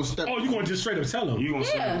more. You gonna step? Oh, you gonna just straight up tell him? You gonna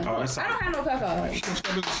say? I don't have no cuckold. She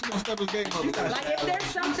gonna step his game up. Like if there's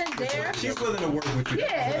something there, she's willing to work with you.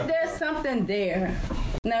 Yeah, if there's something there.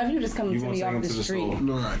 Now, if you just come to me off the street, you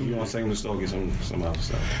gonna take him to the store, get some other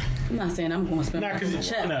stuff. I'm not saying I'm gonna spend my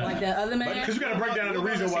check like that other man. Because you gotta break down the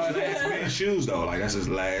reason why. Man's shoes though, like that's his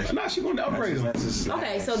last. Nah, she gonna upgrade him.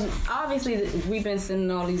 Okay, so obviously we've been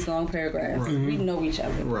sending all these long paragraphs. Right. We know each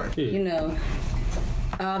other, right? You know.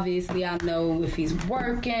 Obviously, I know if he's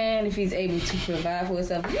working, if he's able to provide for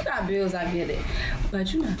himself. If you got bills, I get it.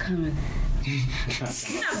 But you're not coming. You're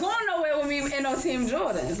not going nowhere with me in no Team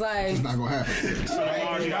Jordans. Like, it's not gonna happen. So,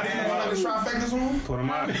 you got the trifectas on? Put them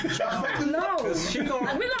out. No.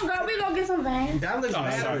 We gonna get some Vans. That looks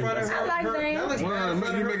bad in front of her. I like Vans. That looks bad in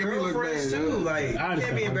front of her girlfriends too. Like, you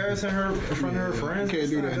can't be embarrassing her in front of her friends. Can't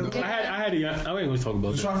do that. I ain't gonna talk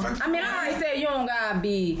about that. I mean, I already said you don't gotta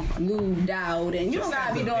be lubed out and you don't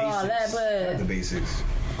gotta be doing all that, but the basics.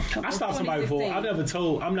 I stopped somebody before. I never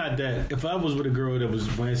told. I'm not that. If I was with a girl that was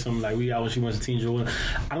wearing something like we out when she wants to Team Jordan,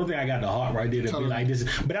 I don't think I got the heart right there to be like this.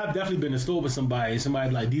 But I've definitely been in the store with somebody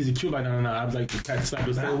like these are cute. Like no. I was like slap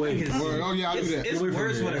this away. Oh yeah, I do that. It's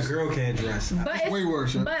worse when a girl can't dress. But it's way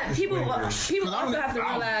worse. But people also have to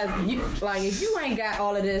realize, like if you ain't got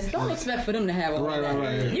all of this, don't expect for them to have all of that.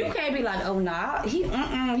 Right. You can't be like, oh nah, he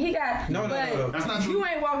got. No. That's not true. You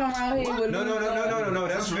ain't walking around here with. No.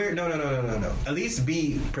 That's very no. At least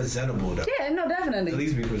be presentable though. Yeah, no, definitely. At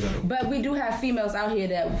least be presentable. But we do have females out here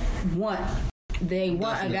that want they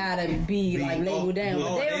want a guy to be like labeled down.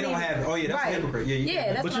 They don't have. Oh yeah, that's a hypocrite.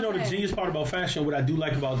 Yeah, that's. But you know the genius part about fashion, what I do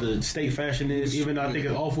like about the state fashion is, even though I think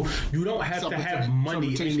it's awful, you don't have to have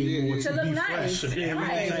money anymore to look be nice. fresh. Yeah,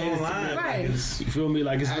 right. You feel me?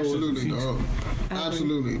 Like it's absolutely, dog.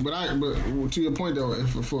 Absolutely. But to your point though,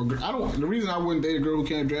 the reason I wouldn't date a girl who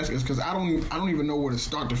can't dress is because I don't even know where to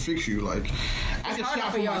start to fix you. Like I can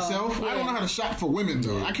shop for myself. Yeah. I don't know how to shop for women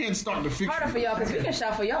though. I can't start to fix you. Harder for y'all because we can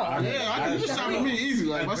shop for y'all. Yeah, you can shop for me easy.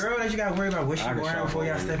 Like a girl that you gotta worry about what she wearing before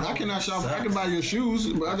y'all step. I cannot shop. I can buy your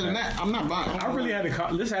shoes, but other than that, I'm not buying. I really had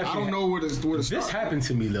this. I don't know where to start. This happened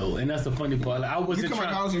to me though, and that's the funny part. Like, I wasn't. You come to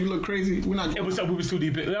my house and you look crazy. We was too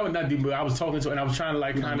deep. That was not deep, but I was talking to her and I was trying to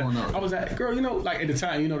like kind of. I was like, girl, you know, like at the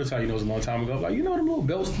time, it was a long time ago. Like, you know, them little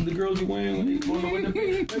belts the girls you wearing when they going with them.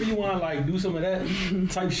 Maybe you want to like do some of that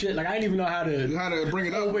type shit. Like I didn't even know how to bring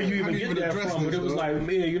it up. Where you even get that from? But it was like,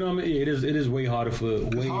 yeah, you know what I mean. Yeah, it is way harder for.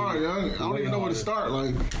 It's hard, young. I don't even know where to start.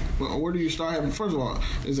 Like, where do you start having? First of all,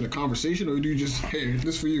 is it a conversation or do you just, hey,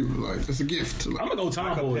 this for you? Like, it's a gift. Like, I'm gonna go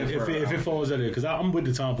tomboy if it falls out there because I'm with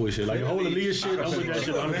the tomboy shit. Like the whole Aaliyah shit, I'm with that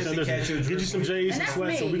shit. 100%. Get you some J's, some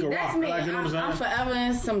sweats, so we can rock. Like, you know what I'm forever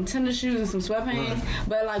in some tennis shoes and some sweatpants,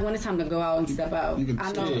 but like when it's time to go out and step out,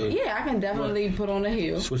 I know. Yeah, I can definitely put on a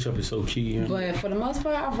heel. Switch up is so key. But for the most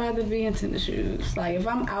part, I'd rather be in tennis shoes. Like if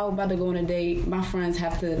I'm out about to go on a date, my friends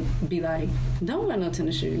have to be like, "Don't wear no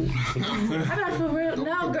tennis shoes." I be like, for real?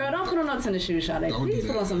 No, girl, don't put on no tennis shoes, Shawty. Please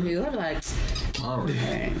put on some heels. I be like, all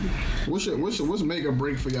right. What's make or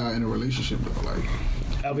break for y'all in a relationship though? Like.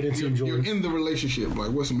 You're in the relationship.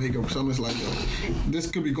 Like, what's makeup? Something's like, this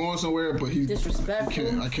could be going somewhere, but he's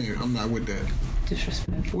disrespectful. I can't. I'm not with that.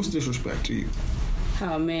 Disrespectful. What's disrespect to you?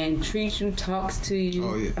 How a man treats you, talks to you.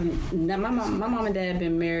 Oh yeah. My mom and dad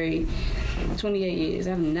been married 28 years.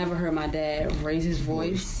 I've never heard my dad raise his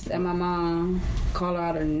voice at my mom, call her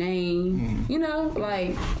out her name. You know,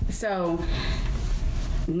 like so.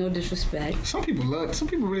 No disrespect. Some people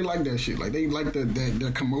really like that shit. Like they like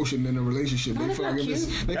the commotion in a relationship. They feel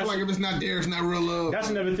like if it's not there, it's not real love.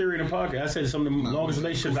 That's another theory in the podcast. I said some of the longest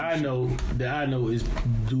relationships I know is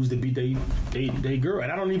dudes that beat they girl,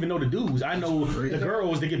 and I don't even know the dudes. I know the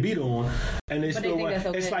girls that get beat on, and they still.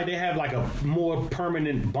 It's like they have like a more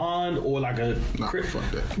permanent bond or like a.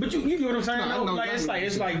 Fuck that. But you get what I'm saying?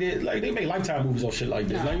 It's like they make Lifetime movies off shit like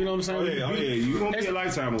this. Like you know what I'm saying? Oh yeah. You gonna be a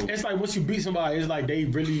Lifetime movie. It's like once you beat somebody, it's like they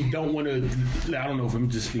really don't want to. I don't know if I'm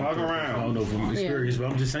just speaking. Fuck around. I don't know if I'm experienced,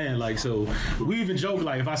 but I'm just saying. Like, so we even joke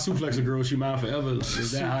like, if I suplex a girl, she mine forever.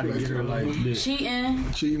 Is that how to get her? Like cheating.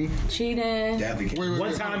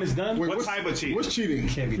 One time is done. What type of cheating? What's cheating?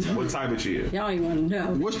 Can't be. What type of cheating? Y'all don't even want to know.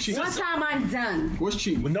 What's cheating? One time I'm done. What's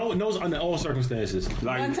cheating? No, under all circumstances.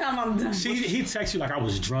 Like, one time I'm done. He texted you like I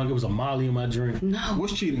was drunk. It was a Molly in my drink. No.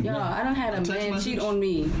 What's cheating? Y'all, I done had a man cheat on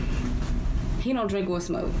me. He don't drink or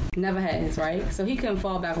smoke. Never has, right? So he couldn't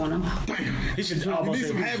fall back on him. Damn. He should. You need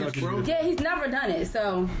some habits, bro. Yeah, he's never done it.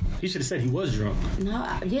 So he should have said he was drunk.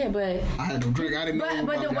 No, yeah, but I had no drink. I didn't know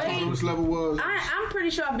what the tolerance level was. I'm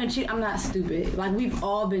pretty sure I've been cheated. I'm not stupid. Like we've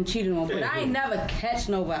all been cheated on, but I ain't never catch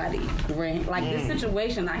nobody. Right? Like this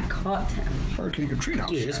situation, I caught him. Hurricane Katrina.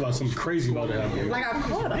 Yeah, it's about something crazy about that. Like I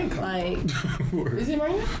caught him. Like is it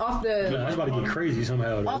right? Off the. No, it's about to get crazy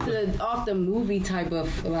somehow. Off the movie type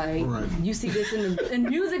of like. Right. You see this in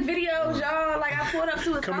music videos, y'all. Like I pulled up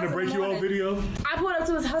to his house. Coming to break you off video. I pulled up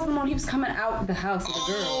to his house in the morning. He was coming out the house with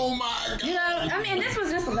a girl. Oh my god. You know, I mean, this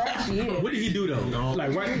was just last year. What did he do though? No.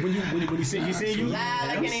 Like right when he seen you.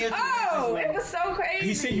 Oh, it was so crazy.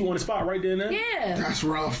 He seen you on the spot right there and then? Yeah. That's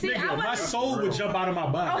rough. See, my soul would jump out of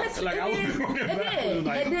my body. Oh,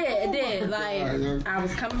 it did. Like I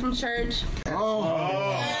was coming from church.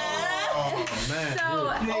 Man. So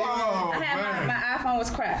I had my iPhone was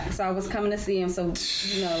cracked, so I was coming to see him. So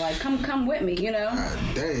you know, like come with me, you know.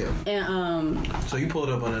 Damn. And So you pulled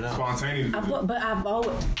up on it now. Spontaneous. But I've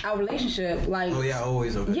always our relationship like. Oh yeah,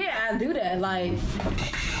 always. Okay. Yeah, I do that. Like.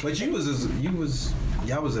 But y'all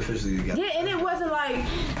was officially together. Yeah, and it wasn't like.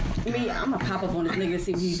 I'm gonna pop up on this nigga to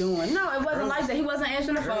see what he's doing. No, it wasn't like that. He wasn't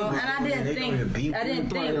answering the phone, and I didn't think.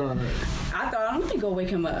 I thought, let me go wake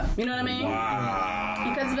him up. You know what I mean? Wow.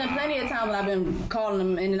 Because there's been plenty of times when I've been calling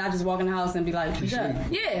him, and then I just walk in the house and be like,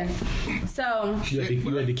 yeah. So you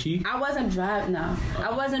had the key? I wasn't driving. No,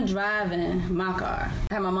 I wasn't driving my car.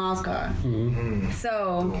 I had my mom's car. Mm-hmm.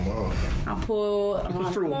 So I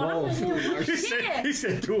pulled. Threw him off. He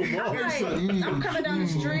said threw him off. I'm coming down the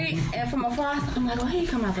street, and from afar, I'm like, oh, he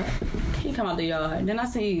come out the yard. Then I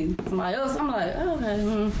see somebody else. I'm like, oh,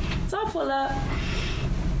 okay. So I pull up.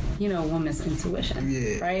 woman's intuition.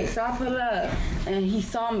 Yeah. Right? So I put it up, and he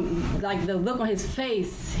saw me, like the look on his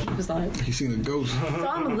face, he was like... He seen a ghost. So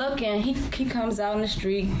I'm looking, he comes out in the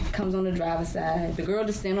street, comes on the driver's side. The girl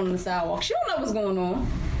just standing on the sidewalk. She don't know what's going on.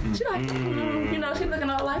 She like, she looking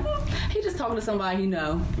all like, he just talking to somebody he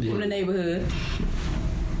know from the neighborhood.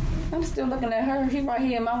 I'm still looking at her. He right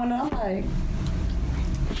here in my window. I'm like...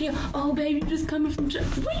 oh, baby, you just coming from church.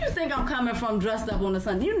 Where you think I'm coming from dressed up on the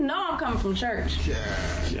Sunday? You know I'm coming from church.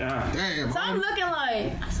 Yeah. Damn. So I'm looking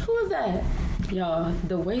like, who is that? Y'all,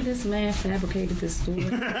 the way this man fabricated this story.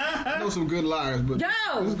 I know some good liars, but this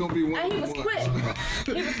is going to be one. And he was quick.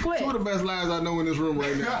 He was quick. Two of the best liars I know in this room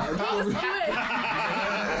right now. He was quick.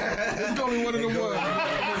 It's going to be one of them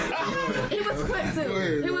ones. He was quick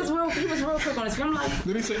too. He was real quick on his feet. I'm like,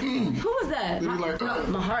 did he say, who was that?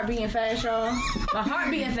 My heart beating fast, y'all. My heart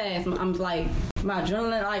beating fast. I'm like, my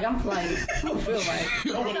adrenaline, like, I'm like, I don't feel right.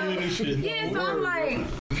 So I'm like,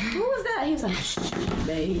 who was that? He was like,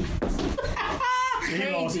 babe. He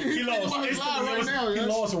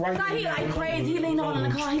lost right now. He like crazy. He leaned on in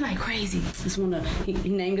the car. He like crazy. It's one of he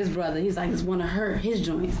named his brother. He's like, it's one of his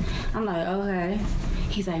joints. I'm like, okay.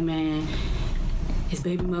 He's like, man, his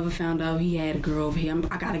baby mother found out he had a girl over here.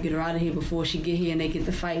 I gotta get her out of here before she get here and they get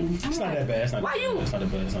to fighting. It's not that bad. It's not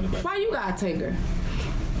that bad. Why you gotta take her?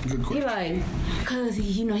 Good question. He like, cause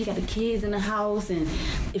he got the kids in the house, and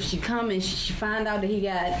if she come and she find out that he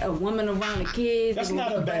got a woman around the kids. That's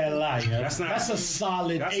not a bad lie. That's a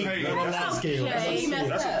solid 8 on the scale.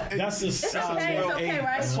 That's a solid 8. Okay,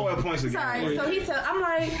 right? That's 12 points again. Sorry. So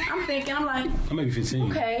I'm thinking, I may be 15.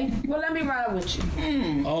 Okay, well let me ride with you.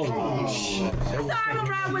 Oh shit. Sorry, I'm gonna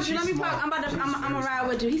ride with you. Let me park. I'm gonna ride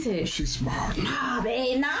with you. He said, she's smart. Nah,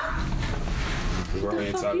 babe, nah. What the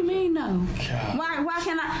fuck you mean no? Why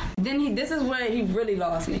can't I? Then this is where he really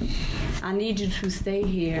lost me. I need you to stay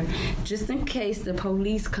here just in case the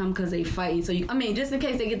police come because they fighting. So just in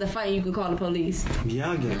case they get the fight, you can call the police.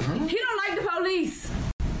 Yeah, I get it. He don't like the police.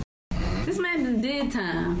 This man did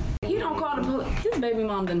time. He don't call the police. His baby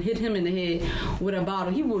mom done hit him in the head with a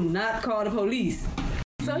bottle. He will not call the police.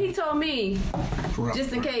 So he told me,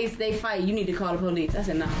 just in case they fight, you need to call the police. I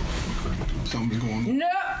said, no. Something's going on. No.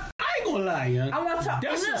 I ain't gonna lie, young. I want to talk.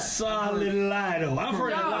 That's a solid lie, though. I've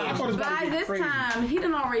heard that lie. By this time, he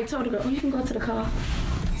done already told the girl, you can go to the car.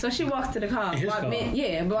 So she walks to the car. Me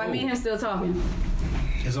and him still talking.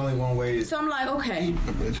 There's only one way. So I'm like, okay,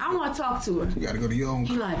 I want to talk to her. You gotta go to your own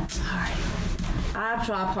car. He like, all right. I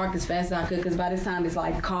try to park as fast as I could because by this time it's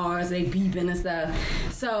like cars, they beeping and stuff.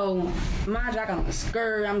 So, mind you, I got on a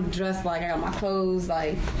skirt, I'm dressed like I got my clothes,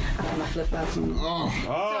 like I got my flip flops on. So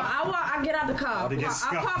I get out the car.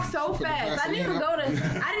 I parked so fast. I didn't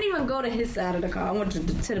even go to his side of the car. I went to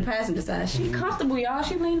the passenger side. She comfortable, y'all.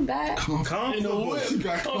 She leaned back. Comfortable. She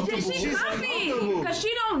got comfortable. She's comfy because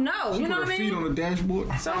she don't know. You know what I mean? Feet on the dashboard.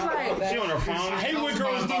 So it's like she on her phone. I hate when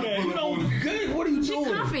girls do that. You know, good. What are you doing?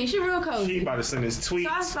 She comfy. She real cozy. She about to send his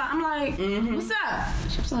tweets. So I'm like, what's up?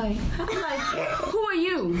 She was like, who are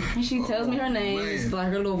you? And she tells me her name. It's like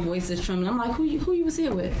her little voice is trembling. I'm like, who you was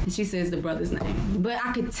here with? And she says the brother's name. But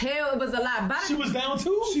I could tell it was a lie. She was down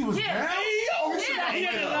too? She was down?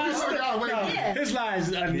 His lie is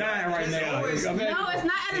a 9 right now. No, it's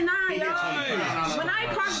not at a 9, y'all. When I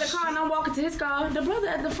parked the car and I'm walking to his car, the brother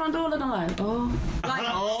at the front door looking like, he at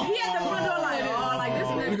the front door like, like this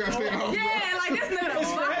nigga. You gotta stay in the house. Yeah, like this nigga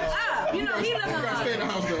fucked up. You know, he looking like. Stay in the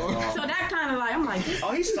house though. So that kind of like, I'm like,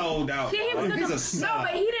 oh, he sold out. Yeah, he was looking, no,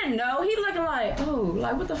 but he didn't know. He looking like,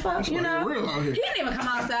 like what the fuck, you know? He didn't even come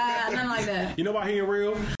outside, nothing like that. You know why he ain't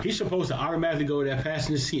real? He's supposed to automatically go to that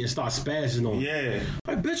passenger seat and start spazzing on him. Yeah.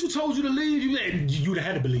 Like, bitch, who told you to leave? You'd have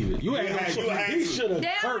had to believe it. He should have.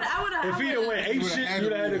 If he'd have went ape shit,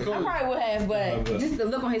 you'd have had to call. I probably would have, but just the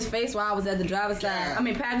look on his face while I was at the driver's side.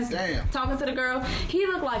 Passenger talking to the girl. He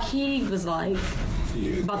looked like he was like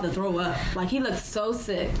about to throw up. Like he looked so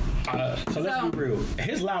sick. So let's be real.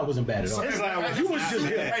 His lie wasn't bad at all. His lie was just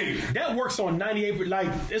hey, that works on 98%.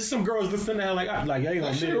 Like there's some girls listening there like I ain't gonna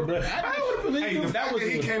admit it, but I would have believed him. That was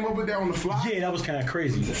he came up with that on the fly. Yeah, that was kind of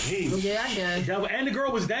crazy. Yeah, I guess. And the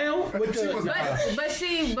girl was down with the. But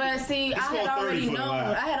see, I had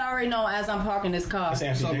already known as I'm parking this car.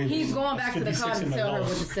 He's going back to the car to tell her what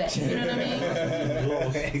to say. You know what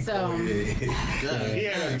I mean? So he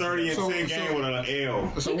had a 30 and 10 game with an L.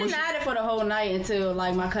 He denied it for the whole night until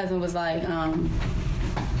like my cousin was like, my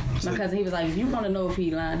cousin, he was like, if you want to know if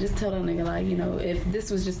he lying, just tell that nigga, like, you know, if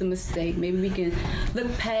this was just a mistake, maybe we can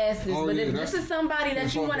look past this. But if this is somebody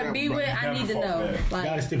that you want to be with, I need to know. Like,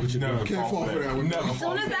 gotta stick with your girl. Can't fall for that one. As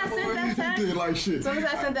soon as I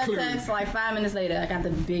sent that text, like 5 minutes later, I got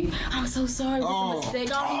the big, I'm so sorry, it was a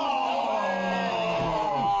mistake.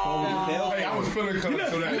 finna come. You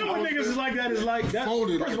know what niggas is like that is like that.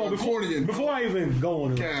 Folded First of all, accordion. before I even go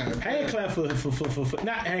on, hand clap for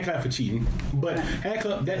not hand clap for cheating, but hand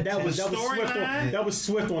clap that was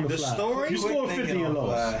swift on the fly. Story? You scored 50 and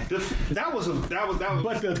lost. That was.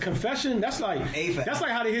 But the confession, that's like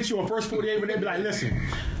how they hit you on first 48 when they be like, listen.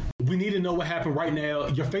 We need to know what happened right now.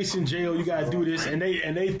 You're facing jail. You gotta do this, and they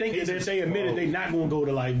think that if they admit it, they not gonna go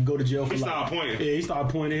to jail for life. He started pointing. Yeah, he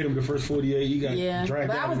started pointing. Hit him the first 48. He got dragged.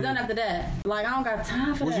 But I was done after that. Like I don't got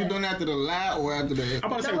time for that. Was you done after the lie or after the?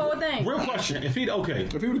 I'm about to say, whole thing. Real question. If he would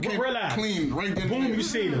have came clean right then, boom, you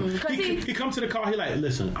seen him. He come to the car. He like,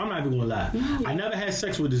 listen, I'm not even gonna lie. I never had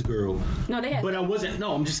sex with this girl. No, they had. But I wasn't.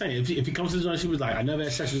 No, I'm just saying. If he comes to the joint, she was like, I never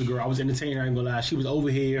had sex with this girl. I was entertaining her. I ain't gonna lie. She was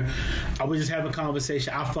over here. I was just having a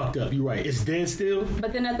conversation. I fucked up. You're right. It's dead still.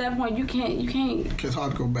 But then at that point, you can't. It's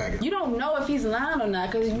hard to go back. You don't know if he's lying or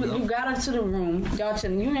not because you got her to the room. Y'all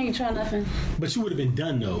chilling. You ain't trying nothing. But you would have been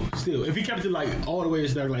done though. Still, if he kept it like all the way and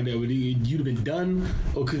stuff like that, you'd have been done,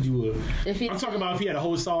 or could you? I'm talking about if he had a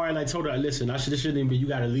whole story, like told her, listen, this shouldn't be. You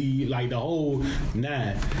got to leave, like the whole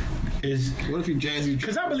nine. What if you jazzy?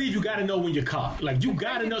 Because I believe you got to know when you're caught. Like you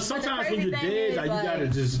got to know. Sometimes when you're dead, like you got to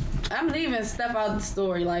just. I'm leaving stuff out the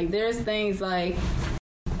story. Like there's things like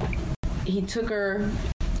he took her.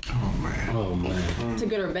 Oh man! To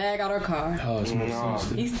get her bag out of her car.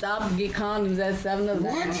 He stopped to get condoms at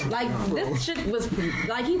 7-Eleven. Like this shit was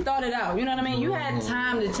like he thought it out. You know what I mean? You had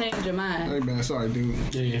time to change your mind. Hey man, sorry,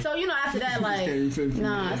 dude. Yeah. So after that, like,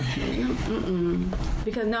 nah,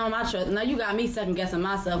 because now my trust. Now you got me second guessing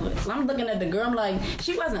myself. I'm looking at the girl. I'm like,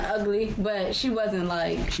 she wasn't ugly, but she wasn't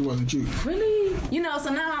like. She wasn't you. Really?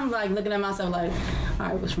 So now I'm like looking at myself like, all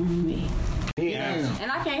right, what's wrong with me?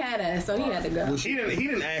 And I can't have that, so he had to go. Well, he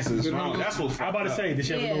didn't answer this wrong. That's what I'm about to say. Did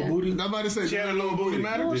she have a little booty? I'm about to say she had a little booty.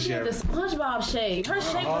 Oh, she had the SpongeBob shape. Her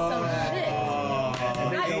shape was some shit.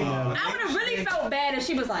 I would have really felt bad if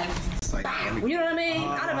she was like, you know what I mean?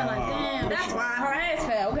 I'd have been like, damn, that's why her ass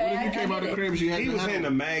fell. Okay, when you came out of the crib, he was in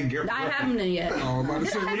the Mag Griffin. I haven't yet. Oh, I'm about to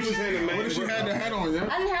say, he was in the Mag. What if she had the hat on? Yeah,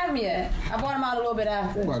 I didn't have him yet. I bought him out a little bit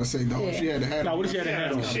after. I'm about to say, no, she had the hat on. What if she had the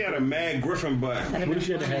hat on? She had a Mag Griffin butt. What if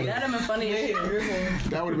she had the hat on? That'd have been funny as shit.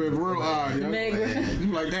 That would have been real odd. Mag Griffin.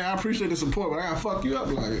 You like, damn, I appreciate the support, but I gotta fuck you up.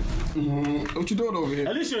 Like, what you doing over here?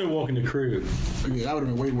 At least you ain't walking the crib. Yeah, that would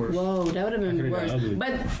have been way worse. Whoa, that would have been worse.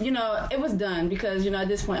 But it was done because at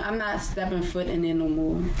this point I'm not stepping foot in there no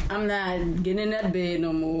more. I'm not getting in that bed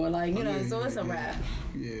no more. Like so it's a wrap.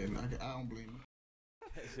 Yeah, I don't blame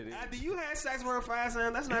you. After you had sex with her 5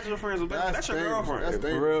 times, that's not your friends. That's your girlfriend. That's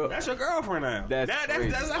dangerous. That's your girlfriend now. That's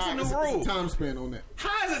a new rule. Time span on that.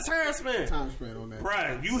 How is it time span? Time span on that.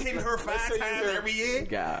 Right, you hitting her 5 times every year?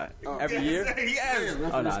 God, every year? Yes.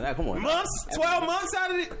 Oh no, come on. Months, 12 months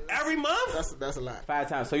out of it, every month. That's a lot. 5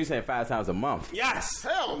 times. So you saying 5 times a month? Yes.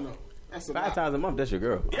 Hell no. That's 5 times a month. That's your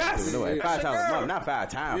girl. Yes. No, 5 times a month, not 5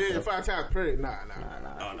 times. Yeah, 5 times per. Nah.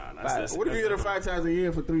 What if you hit her 5 times a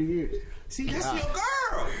year for 3 years? See, that's your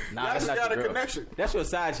girl. Nah, that's not got your a girl. connection. That's your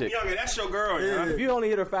side chick. Youngin, that's your girl. Yeah. If you only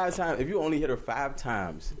hit her 5 times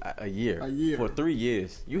a year for 3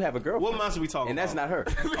 years, you have a girl. What months are we talking about? And that's not her.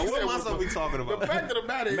 What months are we talking about? The fact of the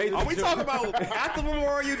matter is, are we talking about after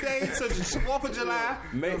Memorial Day to 4th of July?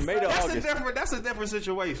 May to August. That's a different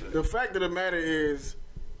situation. The fact of the matter is,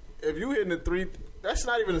 if you hitting the 3, that's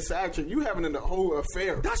not even a side chick. You having a whole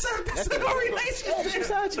affair. That's a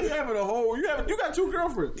relationship. You having a whole. You got 2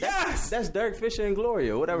 girlfriends. Yes. That's Derek Fisher and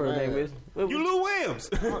Gloria, whatever her name is. You Lou Williams.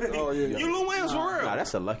 Oh yeah. You Lou Williams for real. Nah,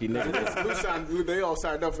 that's a lucky nigga. They all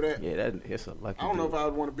signed up for that. Yeah, that's a lucky. I don't know if I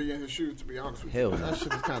would want to be in his shoes, to be honest with you. Hell, that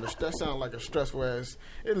shit is kind of. That sounds like a stressful ass.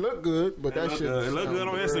 It looked good, but that shit. It looked good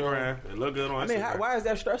on Instagram. It looked good on Instagram. I mean, why is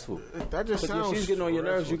that stressful? That just sounds. When she's getting on your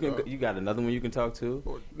nerves, you got another one you can talk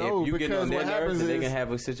to. No, if you get on their nerves, and they can is,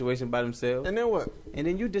 have a situation by themselves. And then what? And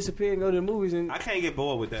then you disappear and go to the movies. And I can't get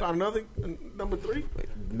bored with that. So another number 3.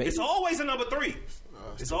 Maybe. It's always a number 3.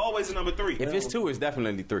 It's always a number 3. If it's 2, it's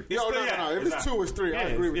definitely 3. No. If it's 2, it's 3. I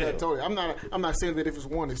agree with that totally. I'm not saying that if it's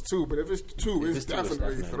 1, it's 2. But if it's 2, it's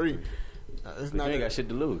definitely 3. It's not. You ain't got shit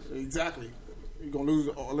to lose. Exactly. You're gonna lose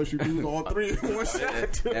unless you lose all 3 in one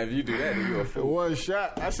shot. If you do that, then you're a fool. One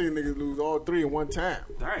shot. I seen niggas lose all 3 in one time.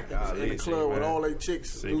 In the club with all they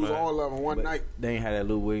chicks, lose all of them one night. They ain't had that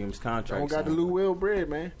Lou Williams contract. Don't got the Lou Will bread,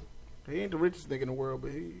 man. He ain't the richest nigga in the world, but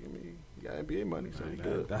he He got NBA money, so he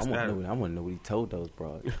good. I want to know what he told those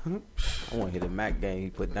bros. I want to hear the Mac game he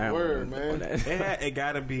put down. Word, man. It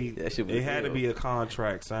gotta be. It had to be a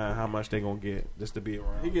contract signed. How much they gonna get just to be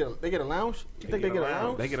around? They get a lounge. You think they get a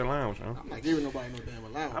lounge? They get a lounge. Huh? I'm not giving nobody no damn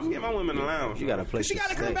allowance. I'm giving my women a lounge. You gotta play. She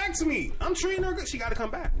gotta come back to me. I'm treating her good. She gotta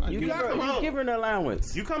come back. You give her an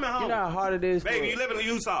allowance. You coming home? You know how hard it is, baby. You live in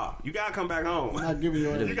Utah. You gotta come back home. I'm not giving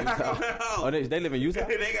your ass. You gotta come back home. Oh, they live in Utah.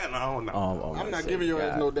 They got no. I'm not giving your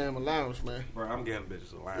ass no damn allowance, man. Bro, I'm getting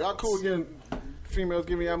bitches allowance. Y'all cool getting females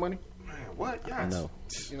giving y'all money? Man, what? Yes. No.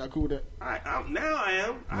 You're not cool with that? Now I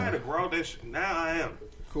am. I had to grow this. Now I am.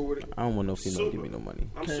 Cool with it? I don't want no female to give me no money.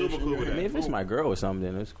 I'm super cool with that. I mean, if it's my girl or something,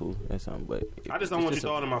 then it's cool. That's something. But I just don't want you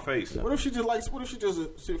throwing it in my face. What if she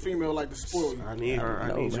just a female like to spoil you? I need her.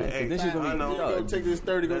 I need you. Hey, then she's gonna go take this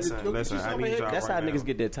 30. Go get yourself a haircut. That's how niggas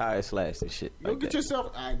get their tires slashed and shit. Go get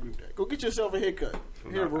yourself. I agree with that. Go get yourself a haircut.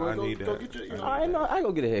 Here, bro. Go get your. I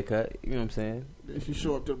go get a haircut. You know what I'm saying? If you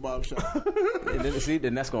show up to the barber shop, and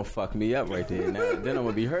then that's gonna fuck me up right there. Then I'm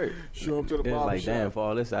gonna be hurt. Show up to the barber shop. Damn, for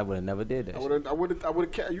all this, I would have never did that. I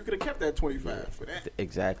would have. You could have kept that 25 for that.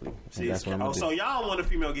 Exactly. See, that's what so y'all want a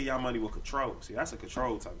female get y'all money with control? See, that's a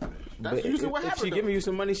control type of thing. That's usually what happens. If she giving you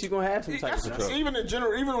some money, she gonna have some type of control. Even in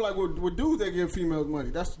general, even like with dudes that give females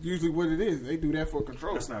money, that's usually what it is. They do that for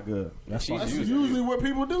control. That's not good. That's usually what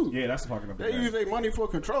people do. Yeah, that's fucking up. They use their money for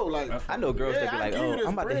control. Like I know girls that be like, oh,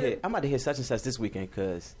 I'm about to hit such and such this weekend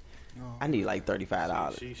because I need like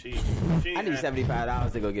 $35. I need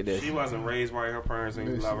 $75 to go get this. She wasn't raised by her parents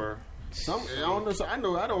and love her. I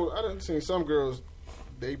don't see some girls.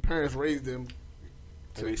 They parents raised them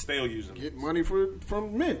to they still using get money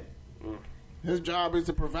from men. His job is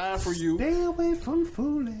to provide for you. Stay away from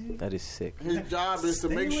fooling. That is sick. His job is to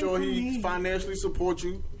make sure he financially supports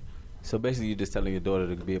you. So basically, you're just telling your daughter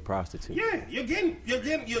to be a prostitute. Yeah, you're getting your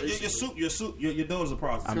daughter's a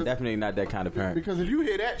prostitute. I'm definitely not that kind of parent. Because if you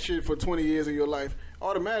hear that shit for 20 years of your life,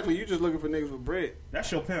 automatically you just looking for niggas with bread.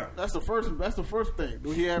 That's your parent. That's the first thing. Do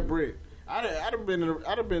he have bread? I'd have been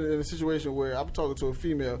in a situation where I'm talking to a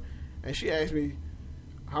female, and she asked me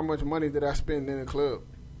how much money did I spend in the club.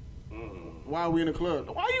 Why are we in the club?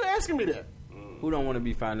 Why are you asking me that? Who don't want to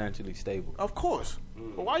be financially stable? Of course.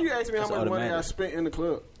 But why are you asking me how much money I spent in the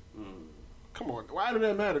club? Come on, why does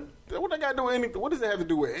that matter? What I got to do with anything? What does that have to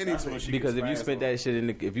do with anything? Because if you spent that shit in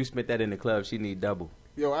the club, she need double.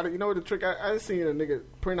 Yo, you know what the trick? I seen a nigga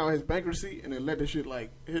print out his bank receipt and then let the shit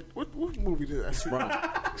like hit. What movie did I see?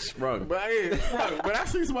 Sprung. But I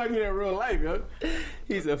see somebody do that in real life, yo.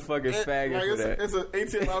 He's a fucking faggot for that. It's an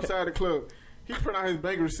ATM outside the club. He print out his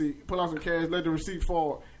bank receipt, pull out some cash, let the receipt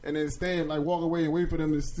fall, and then stand like walk away and wait for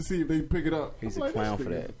them to see if they pick it up. He's a clown for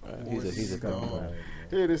that. He's a clown.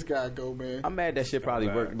 Here this guy go, man. I'm mad that shit probably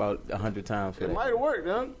worked about 100 times for that. It might have worked,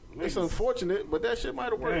 huh? It's unfortunate, but that shit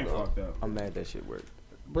might have worked. I'm mad that shit worked.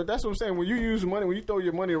 But that's what I'm saying. When you use money, when you throw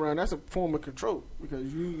your money around, that's a form of control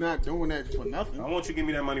because you're not doing that for nothing. I want you to give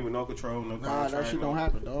me that money with no control, no contract. Nah, that shit don't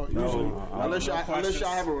happen, dog. Usually, unless y'all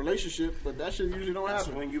have a relationship, but that shit usually don't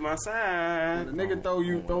happen. When you my side, when the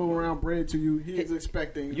nigga throw around bread to you, he is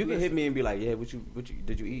expecting. You can hit me and be like, yeah, what you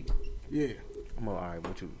did you eat? Yeah. I'm all right.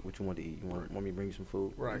 What you want to eat? You want me to bring you some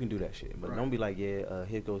food? Right. You can do that shit, but don't be like, yeah,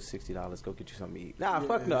 here goes $60. Go get you something to eat. Nah,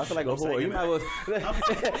 fuck no. I feel like a whore.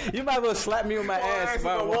 You might as well slap me on my ass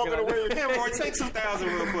by walking away. Hey, Roy, take 2,000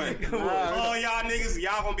 real quick. All y'all niggas,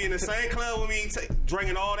 y'all gonna be in the same club with me,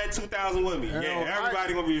 drinking all that 2,000 with me. Yeah,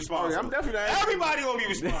 everybody gonna be responsible. I'm definitely not. Everybody gonna be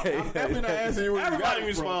responsible. I'm definitely not answering you. Everybody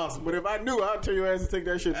responsible. But if I knew, I'd tell your ass to take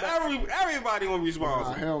that shit back. Everybody gonna be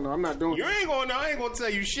responsible. Hell no, I'm not doing. You ain't gonna know. I ain't gonna tell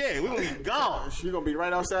you shit. We gonna be gone. She gonna be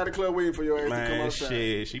right outside the club waiting for your ass to come outside.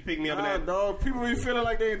 Shit, she picked me up in that. Dog, people be feeling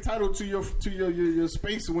like they entitled to your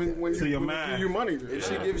space when you give you money. If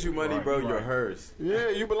she gives you money, bro, you're hers. Yeah,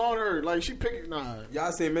 you belong to her. Like she pick. Nah,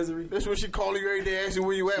 y'all say Misery. That's when she call you every day, asking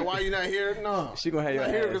where you at, why you not here. No, she gonna have your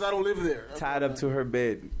ass here because I don't live there. Tied up to her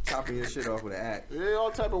bed, chopping your shit off with an axe. Yeah,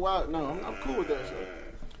 all type of wild. No, I'm cool with that shit.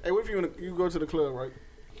 Hey, what if you go to the club, right?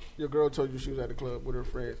 Your girl told you she was at the club with her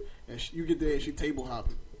friends, and you get there and she table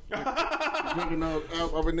hopping. Drinking out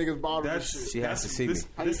of a nigga's bottle and shit. She has to see me.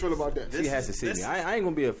 How you feel about that? She has to see me. I ain't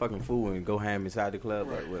gonna be a fucking fool and go ham inside the club.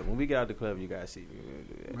 Right. But when we get out the club, you gotta see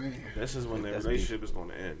me. Man. This is when the relationship is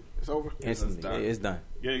gonna end. It's over. Instantly, it's done.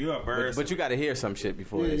 Yeah, you're a bird. But you gotta hear some shit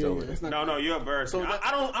before it's over. No, you're a bird. So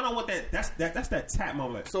I don't want that. That's that tap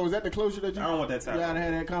moment. So is that the closure that you? I don't want that tap. You gotta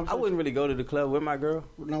have that conversation. I wouldn't really go to the club with my girl.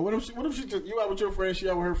 No, what if she just you out with your friends, she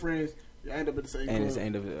out with her friends, you end up at the same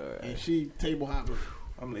club, and she table hopping.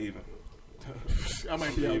 I'm leaving. I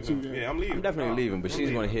might be out too. Yeah, I'm leaving. I'm definitely leaving, but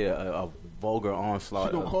she's gonna hear a vulgar onslaught.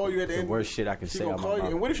 She's gonna call you at the end. The worst shit I can say. Gonna call you.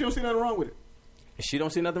 And what if she don't see nothing wrong with it? If she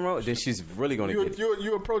don't see nothing wrong, then she's really gonna get it.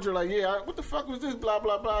 You approach her like, yeah, what the fuck was this? Blah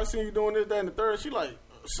blah blah. I seen you doing this, that, and the third. She like,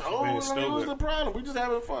 so what's the problem? We just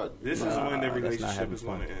having fun. This is when the relationship is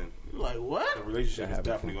going to end. Like what? The relationship is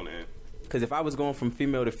definitely going to end. Because if I was going from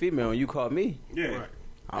female to female and you called me, yeah.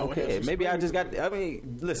 I don't care. Maybe I just got. I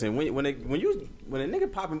mean, listen. When a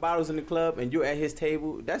nigga popping bottles in the club and you're at his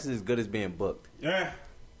table, that's as good as being booked. Yeah.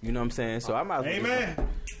 You know what I'm saying? So I might. Amen.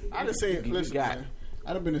 I just say, listen, man.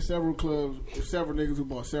 I done been to several clubs with several niggas who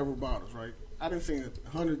bought several bottles. Right. I done seen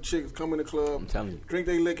 100 chicks come in the club, drink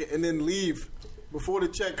their liquor, and then leave before the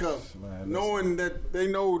check comes, knowing that they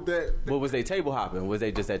know that. What was they table hopping? Was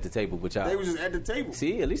they just at the table with y'all? They was just at the table.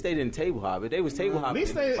 See, at least they didn't table hop. They was table hopping.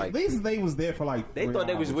 At least they was there for like. They thought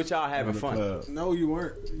they was with y'all having fun. No, you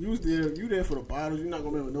weren't. You was there. You there for the bottles. You're not gonna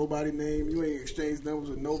remember nobody's name. You ain't exchanged numbers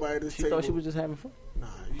with nobody at this table. She thought she was just having fun. Nah,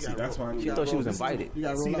 that's why she thought she was invited.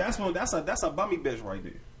 You see, that's a bummy bitch right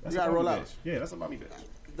there. You gotta roll out. Yeah, that's a bummy bitch.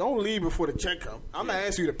 Don't leave before the check comes. I'm not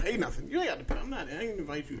asking you to pay nothing. You ain't got to pay. I ain't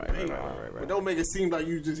invite you to pay. Right. But don't make it seem like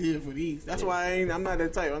you just here for these. That's why I'm not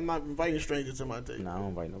that type. I'm not inviting strangers to my table. Nah, I don't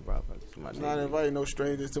invite no brothers to my table. I'm not inviting no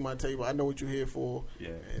strangers to my table. I know what you're here for.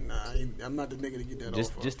 Yeah. And I'm not the nigga to get that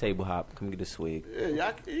offer. Just table hop. Come get a swig. Yeah,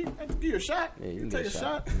 I can give you a shot. Yeah, you can take a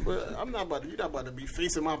shot. But I'm not about to. You're not about to be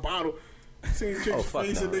facing my bottle. Seen chicks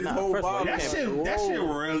facing niggas whole bottle. That shit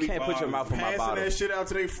really can't put your mouth in my bottle. Passing that shit out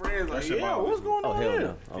to their friends. Like, yeah, what's going on here?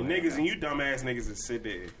 No. And niggas and you dumbass niggas that sit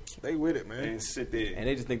there. They with it, man. And sit there. And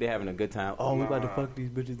they just think they having a good time. Oh, we about to fuck these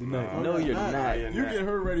bitches tonight. No, you're not. You get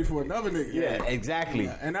her ready for another nigga. Yeah, exactly.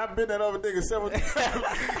 And I've been that other nigga several times.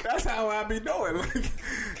 That's how I be doing. Like,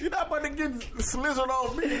 you're not about to get slizzard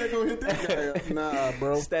off me. They gonna hit this guy up. Nah,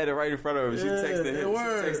 bro. Standing right in front of him. She texting him.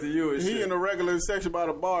 She texting you and shit. He in the regular section by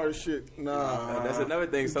the bar and shit. Nah. That's another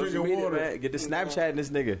thing. Social media, water. Man. Get the Snapchat this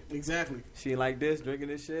nigga. Exactly. She like this, drinking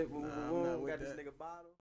this shit. Boom, boom. Got this nigga bottle.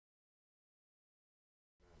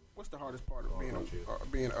 What's the hardest part of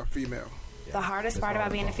being a female? The hardest part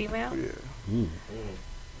about being a female? Yeah.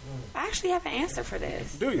 I actually have an answer for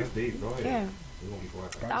this. Do you? Go ahead. Yeah.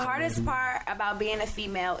 The hardest part about being a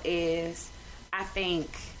female is, I think,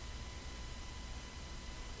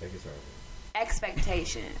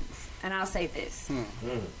 expectations. And I'll say this.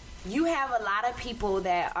 You have a lot of people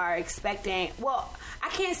that are expecting,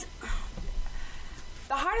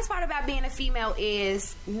 the hardest part about being a female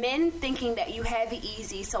is men thinking that you have it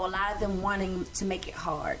easy, so a lot of them wanting to make it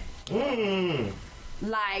hard.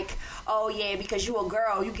 Like, oh yeah, because you a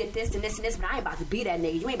girl, you get this and this and this, but I ain't about to be that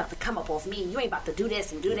nigga. You ain't about to come up off me. You ain't about to do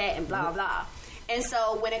this and do that and blah, blah. And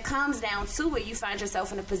so when it comes down to it, you find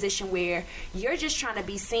yourself in a position where you're just trying to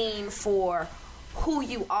be seen for who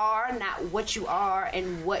you are, not what you are,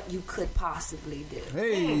 and what you could possibly do.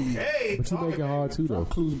 Hey, but you make it hard too, though.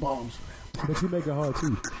 Clues bombs. But you make it hard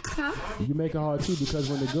too. Huh? You make it hard too because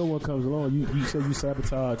when the good one comes along, you say you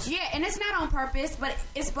sabotage. Yeah, and it's not on purpose, but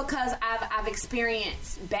it's because I've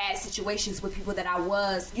experienced bad situations with people that I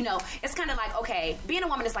was. You know, it's kind of like, okay, being a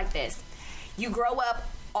woman is like this. You grow up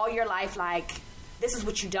all your life like, this is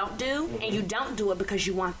what you don't do, and you don't do it because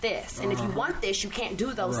you want this. And if you want this, you can't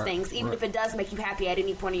do those things, even if it does make you happy at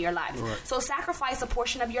any point in your life. So sacrifice a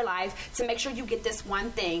portion of your life to make sure you get this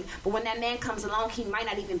one thing. But when that man comes along, he might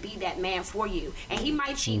not even be that man for you. And he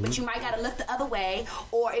might cheat, but you might got to look the other way.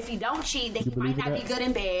 Or if he don't cheat, then he might not be good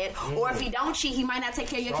in bed. Or if he don't cheat, he might not take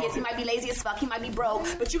care of your kids. He might be lazy as fuck. He might be broke.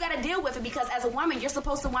 But you got to deal with it because as a woman, you're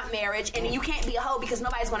supposed to want marriage. And you can't be a hoe because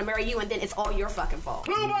nobody's going to marry you. And then it's all your fucking fault.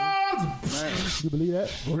 You believe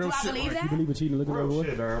that? Do I believe that? You believe in cheating and looking the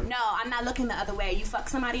other way? No, I'm not looking the other way. You fuck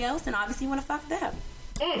somebody else, and obviously you want to fuck them.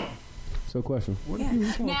 So, question.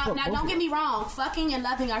 Now, don't get me wrong. Fucking and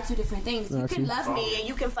loving are two different things. You can love me and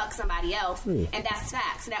you can fuck somebody else, and that's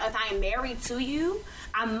facts. Now, if I am married to you,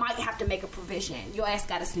 I might have to make a provision. Your ass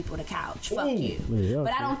got to sleep on the couch. Fuck you. Yeah,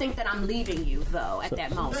 but I don't think that I'm leaving you though at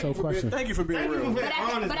that moment. So, question. Thank you for being real. But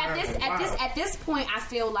at this point, I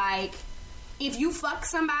feel like, if you fuck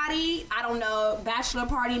somebody, I don't know, bachelor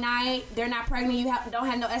party night, they're not pregnant, you don't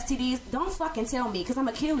have no STDs, don't fucking tell me, because I'm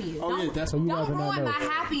going to kill you. That's what you don't ruin my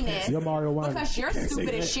happiness you're Mario Winans. Because you're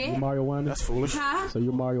stupid as shit. You're Mario Winans? That's foolish. Huh? So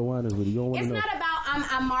you're Mario Winans with you. You don't want to know. It's not about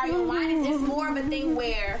I'm Mario Winans. It's more of a thing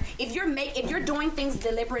where if you're doing things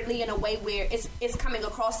deliberately in a way where it's coming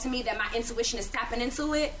across to me that my intuition is tapping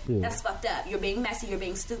into it, that's fucked up. You're being messy, you're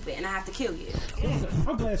being stupid, and I have to kill you.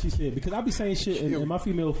 I'm glad she said, because I be saying shit, and my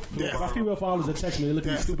female followers that text me, they look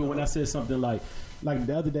at me stupid when I said something like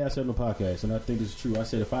the other day I said on the podcast, and I think it's true. I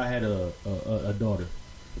said if I had a daughter,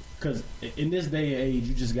 because in this day and age,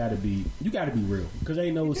 you just gotta be real. Because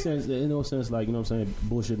ain't no sense like, you know what I'm saying,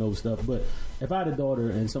 bullshit over stuff. But if I had a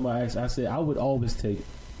daughter and somebody asked, I said I would always take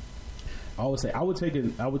I would say I would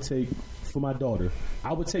take for my daughter.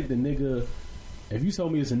 I would take the nigga. If you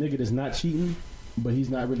told me it's a nigga that's not cheating, but he's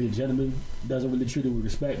not really a gentleman, doesn't really treat her with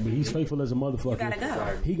respect, but he's faithful as a motherfucker. You gotta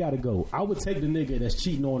go. He gotta go. I would take the nigga that's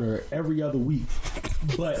cheating on her every other week,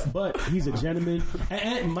 but he's a gentleman.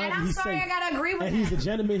 And I'm he's sorry, safe. I gotta agree with And him. he's a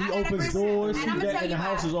gentleman. He opens doors. And I'm gonna tell and you the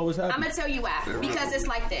house why. is always happy. I'm gonna tell you why. Because it's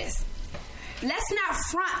like this. Let's not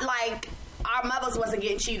front like our mothers wasn't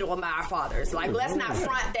getting cheated on by our fathers. Like, let's not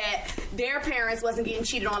front that their parents wasn't getting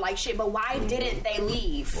cheated on like shit. But why didn't they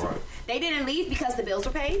leave? Right. They didn't leave because the bills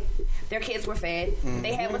were paid. Their kids were fed.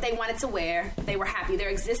 They had what they wanted to wear. They were happy. Their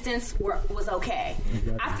existence was okay.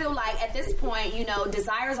 I feel like at this point, you know,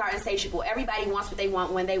 desires are insatiable. Everybody wants what they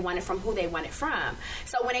want when they want it from who they want it from.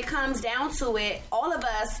 So when it comes down to it, all of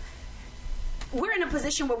us, we're in a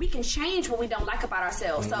position where we can change what we don't like about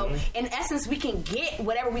ourselves. So, in essence, we can get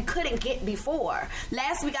whatever we couldn't get before.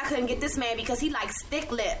 Last week, I couldn't get this man because he likes thick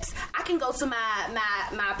lips. I can go to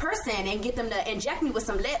my person and get them to inject me with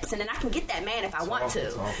some lips, and then I can get that man if I want to.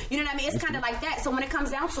 You know what I mean? It's kind of like that. So, when it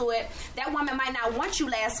comes down to it, that woman might not want you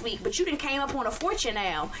last week, but you done came up on a fortune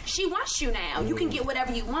now. She wants you now. You can get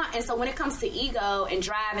whatever you want. And so, when it comes to ego and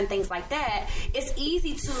drive and things like that, it's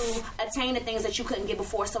easy to attain the things that you couldn't get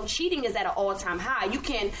before. So, cheating is at an all-time high. You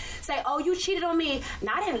can say, oh, you cheated on me.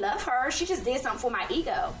 No, I didn't love her. She just did something for my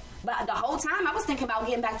ego. But the whole time I was thinking about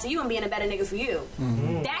getting back to you and being a better nigga for you.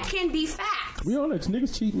 That can be facts. We all know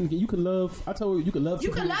niggas cheating. You can love. I told you, you can love.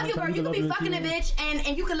 You can love your girl. You can be fucking a bitch,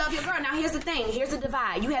 and you can love your girl. Now here's the thing. Here's the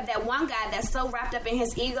divide. You have that one guy that's so wrapped up in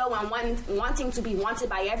his ego and wanting to be wanted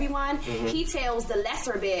by everyone. He tells the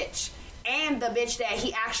lesser bitch and the bitch that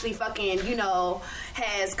he actually fucking, you know,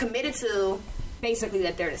 has committed to, basically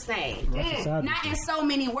that they're the same. Not in so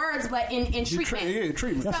many words, but in treatment.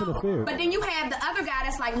 Treatment. That's an affair. But then you have the other guy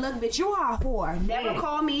that's like, look, bitch, you are a whore. Never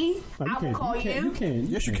call me. I will call you. You can.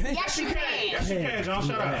 Yes, you can. Yes, you can. Yes, you can, John.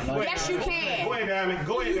 Shut up. Yes, you can. Go ahead, Diamond.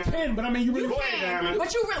 Go ahead, You can, but I mean, you really Go ahead, Diamond. But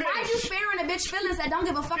why are you sparing a bitch feelings that don't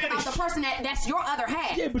give a fuck about the person that's your other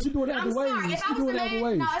half? Yeah, but you do it I'm other ways. sorry. If I You do was it a other man,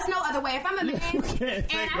 ways. no, it's no other way. If I'm a man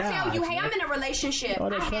and I tell you, hey, I'm in a relationship, Oh, I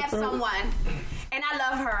that's have cutthroat. someone, and I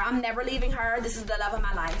love her. I'm never leaving her. This is the love of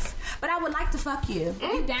my life. But I would like to fuck you.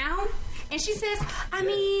 You down? And she says, I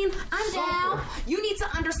mean, I'm down. You need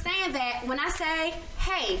to understand that when I say,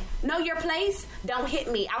 hey, know your place, don't hit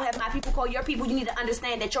me. I'll have my people call your people. You need to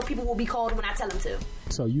understand that your people will be called when I tell them to.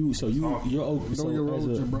 So you're okay. So your roles,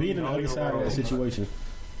 as a, your being on the other side of that situation.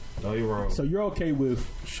 No, you're wrong. So you're okay with?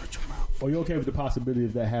 Shut your mouth. Or you're okay with the possibility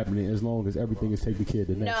of that happening as long as everything is taken care of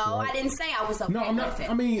the next. No, right? I didn't say I was okay. No, I'm not. with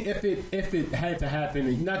it. I mean, if it had to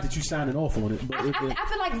happen, not that you signing off on it, but I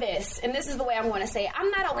feel like this, and this is the way I'm going to say it.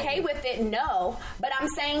 I'm not okay with it, no, but I'm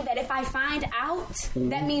saying that if I find out,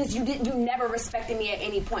 that means you never respected me at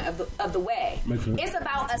any point of the way. Makes sense. It's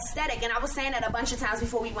about aesthetic, and I was saying that a bunch of times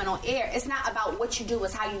before we went on air. It's not about what you do,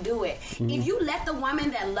 it's how you do it. If you let the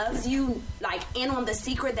woman that loves you, like, in on the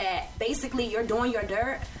secret that basically you're doing your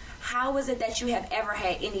dirt, how is it that you have ever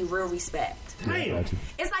had any real respect? Damn.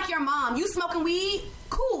 It's like your mom. You smoking weed?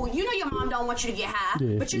 Cool. You know your mom don't want you to get high,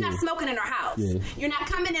 Yeah, but you're not yeah. smoking in her house. Yeah. You're not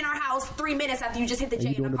coming in her house 3 minutes after you just hit the And J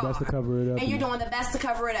you're in doing the the best car. to cover it up. And you're doing the best to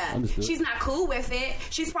cover it up. Understood. She's not cool with it.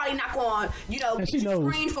 She's probably not going, you know, And get she you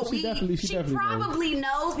knows. screened for She weed. definitely knows. probably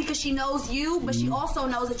knows because she knows you, but she also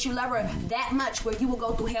knows that you love her that much where you will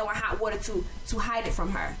go through hell and hot water to hide it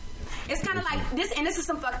from her. It's kind of like this, and this is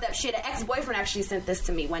some fucked up shit. An ex-boyfriend actually sent this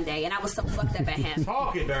to me one day, and I was so fucked up at him.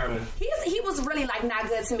 Talk it, darling. He was really like not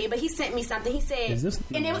good to me, but he sent me something. He said, Is this-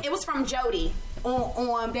 and it was from Jody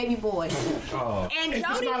on Baby Boy. Oh. And Is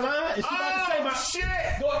this Jody, my line? Is she about to say my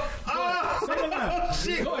shit? Go say the line.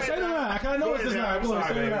 Shit. Go ahead, say the line. I kind of know it's this line. Go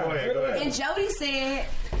ahead, say the line. Go ahead. and Jody said,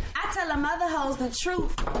 I tell a mother hoes the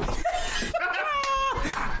truth.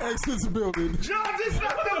 Exit the building. John just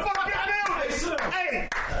left the fucking building. Hey,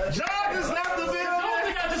 John just left the building. I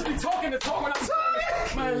think I just be talking when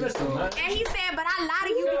I'm man, listen, man. And he said, but I lie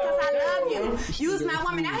to you because I love you. Use my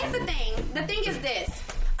woman. Now here's the thing. The thing is this.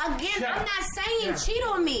 Again, I'm not saying cheat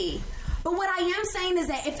on me. But what I am saying is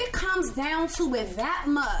that if it comes down to it that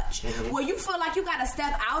much, where you feel like you got to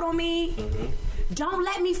step out on me, don't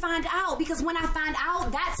let me find out. Because when I find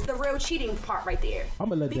out, that's the real cheating part right there. I'm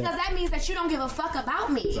gonna let because that means that you don't give a fuck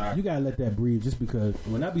about me. You gotta let that breathe. Just because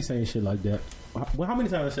when I be saying shit like that, how many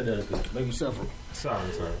times I said that? Maybe several. Sorry.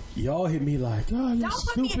 Y'all hit me like, oh, you're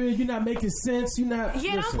stupid. You're not making sense. You're not.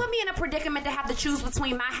 Yeah, don't put me in a predicament to have to choose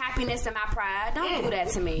between my happiness and my pride. Don't do that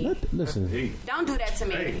to me. Listen. Don't do that to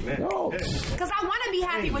me. Because I want to be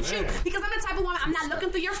happy with you. Because I'm the type of woman, I'm not looking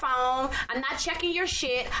through your phone. I'm not checking your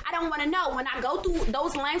shit. I don't want to know. When I go through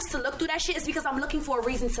those lengths to look through that shit, it's because I'm looking for a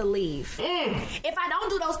reason to leave. If I don't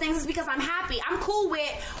do those things, it's because I'm happy. I'm cool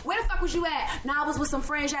with, where the fuck was you at? Nah, I was with some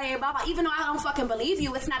friends, blah, blah, blah. Even though I don't fucking believe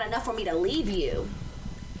you, it's not enough for me to leave you.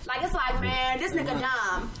 Like, it's like, man, this nigga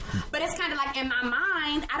dumb. But it's kind of like, in my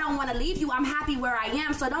mind, I don't want to leave you. I'm happy where I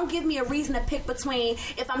am. So don't give me a reason to pick between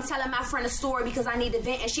if I'm telling my friend a story because I need to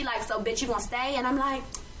vent. And she like, so bitch, you gonna stay? And I'm like,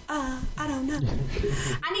 I don't know.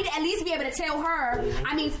 I need to at least be able to tell her.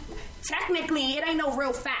 I mean, technically, it ain't no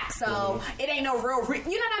real fact. So it ain't no real, you know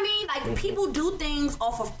what I mean? Like, people do things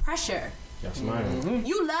off of pressure. That's mine.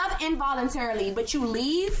 You love involuntarily, but you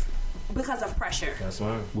leave because of pressure. That's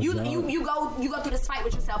mine. You go through this fight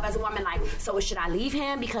with yourself as a woman, like, so should I leave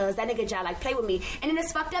him because that nigga just like play with me? And then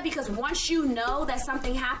it's fucked up because once you know that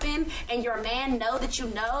something happened and your man know that you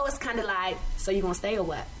know, it's kind of like, so you gonna stay or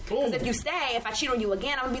what? Because if you stay, if I cheat on you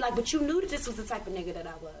again, I'm gonna be like, but you knew that this was the type of nigga that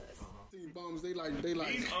I was. Bums, they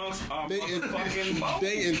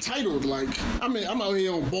entitled. Like, I mean, I'm out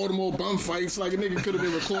here on Baltimore bum fights. Like, a nigga could have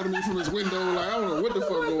been recording me from his window. Like, I don't know what the fuck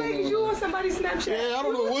going on. You on somebody's Snapchat? Yeah, I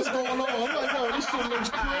don't know what's going on. I'm like, yo, this shit looks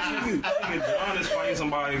crazy. I think John is fighting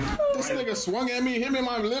somebody. This nigga swung at me, hit me in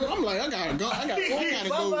my lip. I'm like, I gotta go. I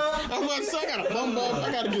was about to say, I got a bum bump.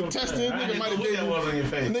 I gotta get tested. Nigga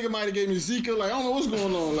might have gave me Zika. Like, I don't know what's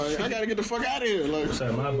going on. Like, I gotta get the fuck out of here. Like,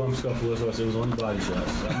 sorry, my bum scuff was only body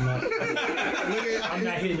shots. I'm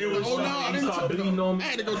not hitting it. I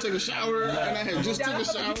had to go take a shower, and I had just took a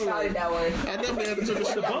shower. I definitely had to take a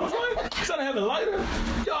shower. The bum fight? Instead of having a lighter?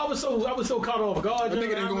 Yo, I was so caught off guard. That nigga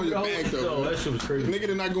didn't go in your bag, though. That shit was crazy. The nigga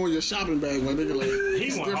did not go in your shopping bag. My nigga, like,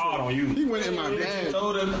 he went hard on you. He went in my bag.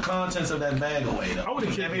 Throw the contents of that bag away, though. I would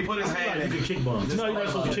have kicked him. Put his hand in. You can kick bums. You know, you're not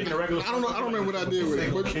supposed to kick in a regular. I don't know what I did with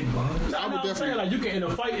it. But kick bums. I would definitely like you can in a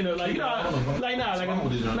fight in a like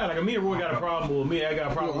me and Roy got a problem or me I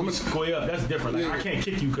got a problem. I'm gonna go up. That's different. Like I can't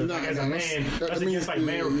kick you because as a man, that's against like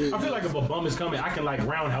man. I feel like if a bum is coming, I can like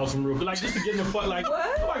roundhouse him real quick. Like just to get in the fuck. Like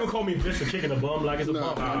nobody gonna call me a bitch for kicking a bum. Like it's a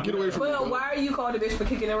bum. Get away from me. Well, why are you called a bitch for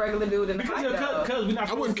kicking a regular dude in the fight? Because we not.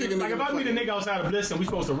 I wouldn't kick a nigga. Like if I meet a nigga outside of Bliss and we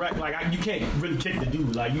supposed to wreck, like you can't really kick the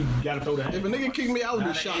dude. Like you gotta throw the hand. If a nigga kick me, I would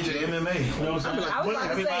be shot. MMA. You know what I'm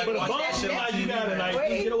saying? But a bum shit, like you gotta like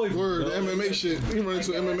get away from. Word, the MMA shit. You run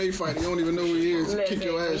into an MMA fight, you don't even know who he is. Kick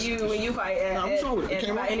your ass. When you fight,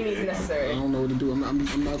 by any means necessary. I don't know what to do.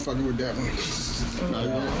 I'm not fucking with that one.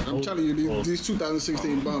 I'm telling you, these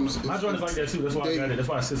 2016 bums. My joint is like that too. That's why I got it. That's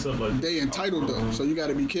why I sit up like. They entitled though, so you got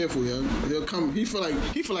to be careful, yo. They'll come. He feel like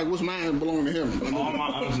what's mine belong to him. All my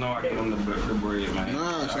uncles know I give them the bread, man.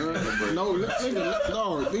 Nah, son. No,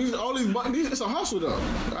 all these. It's a hustle though.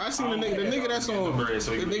 I seen the nigga that's on the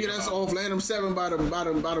nigga that's off Lanham 7 by the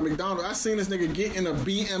McDonald's. I seen this nigga get in a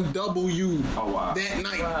BMW that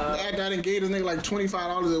night. I done gave this nigga like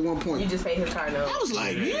 $25 at one point. You just paid his car note. I was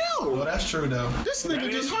like, yo. Well, that's true though. This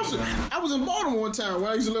nigga just hustled. I was in Baltimore one time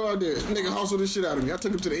when I used to live out there. This nigga hustled this shit out of me. I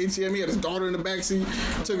took him to the ATM. He had his daughter in the backseat.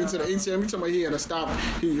 Took him to the ATM. He told me he had to stop.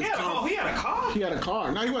 He had a car? He had a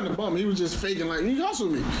car. Now he wasn't a bum. He was just faking like he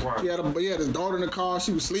hustled me. Right. He had his daughter in the car.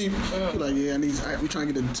 She was asleep. He like, yeah, I'm trying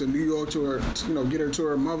to get to New York to her, get her to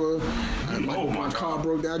her mother. My car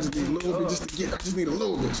broke down. I just need a little bit. I just need a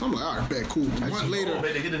little bit. So I'm like, all right, bet, cool.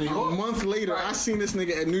 A month later, I seen this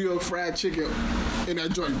nigga at New York Fried Chicken in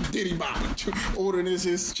that joint, Diddy Bop, ordering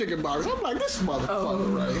his chicken box. I'm like, this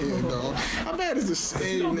motherfucker right here, dog. How bad is the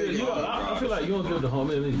same nigga? I feel like you don't give the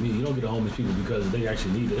homeless. You don't get the homeless people because they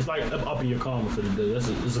actually need it. It's like upping your karma for the day.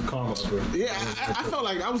 It's a karma upper. Yeah, I felt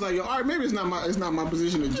like I was like, yo, all right, maybe it's not my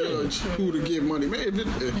position to judge who to give money. Maybe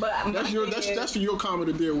that's for your karma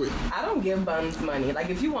to deal with. I don't give bums money. Like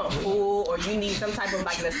if you want food or you need some type of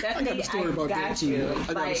like necessity, I got you.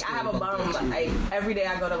 Like I have a bum. Like every day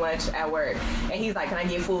I go to lunch at work, and he's like, "Can I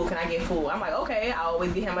get food? Can I get food?" I'm like, "Okay." I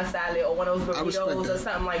always get him a salad or one of those burritos or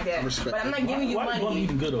something like that. But I'm not giving you money. Why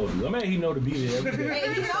eating good over you? I mean, he know to be there.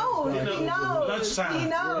 Hey, he knows. Lunchtime. He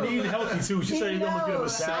knows. He eating healthy too. She said you gonna get him a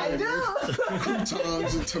salad. I do.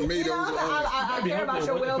 Croutons and tomatoes. I care about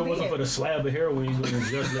your well-being. If it wasn't for the slab of heroin, he's going to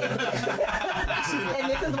just and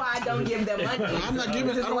this is why I don't give them money. I'm not giving.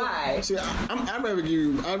 This is why. See, I'd rather give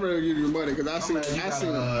you money because I seen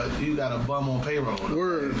you got a bum on payroll.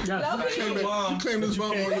 Word. You claim this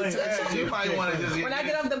bum on your taxes. You probably didn't want to just When I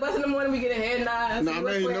get off the bus in the morning, we get a head nod. Nah,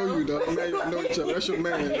 man, you know you, though. Man, you know each other. That's your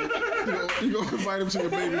man. You gonna invite him to your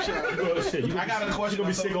baby shower. Shit, I got a question. You're gonna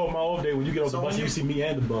be sick on my off day when you get off the bus and you see me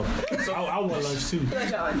and the bum. So I want lunch too.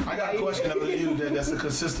 I got a question of you that's a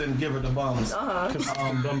consistent giver to bums.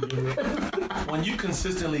 When you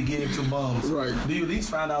consistently give to bums, right? Do you at least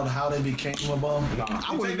find out how they became a bum? Nah.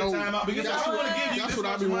 I want to know. Because I want to give you this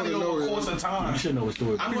much money over the course of time. You should know a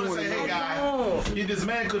story. I'm going to say, hey, guy, this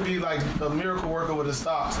man could be like a miracle worker with his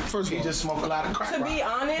stocks. First he just smoked a lot of crack. To be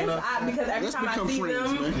honest, because every Let's time I see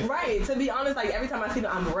friends, them, man. right? To be honest, like every time I see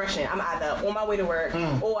them, I'm rushing. I'm either on my way to work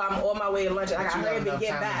or I'm on my way to lunch. And I got hurry to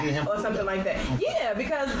get back or something like that. Yeah,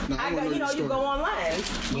 because I got you go online,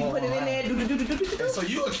 you put it in there. So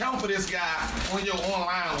you account for this guy on your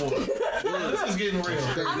online work. This is getting real.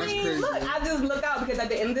 I mean, look, I just look out because at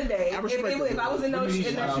the end of the day, if I was in those shoes,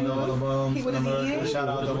 he would have eaten.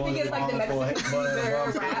 He gets like the Mexican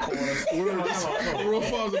Caesar wrap.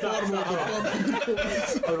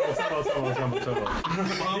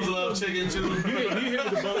 Bums love chicken too. You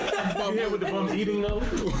hear what the bums eating though?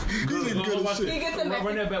 He gets a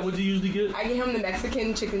Run that back. What do you usually get? I get him the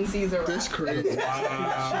Mexican chicken Caesar wrap. That's crazy.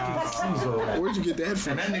 Where'd you get that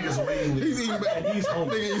from? And that nigga's waiting. He's eating better. He's home.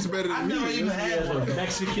 Nigga eats better than I've me. never even had one.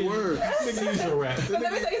 Mexican Caesar wrap. But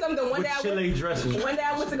let me tell you something. One day I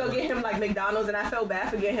went to go get him like McDonald's, and I felt bad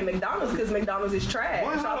for getting him McDonald's because McDonald's is trash.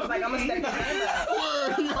 So I was like, I'm gonna step the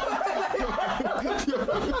game up.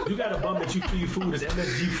 You got a bum that you feed food that's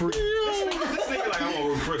MSG free. This nigga like I'm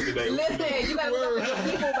over Chris today. Listen, you gotta look up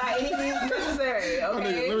people by any means necessary.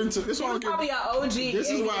 Okay, this is probably an OG. This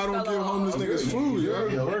is why I don't give homeless niggas food.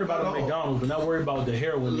 You're worried about the McDonald's, but not worried about the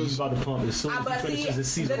heroin he's about to pump as soon as he finishes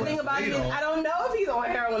his season. The thing about it is, I don't know if he's on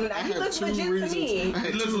heroin or not. He looks legit to me.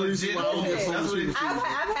 He looks legit.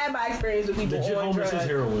 I've had my experience with people legit on drugs. Is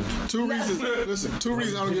heroin. Two reasons. Listen, 2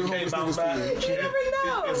 reasons I don't give homeless niggas food. You never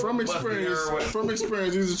know. From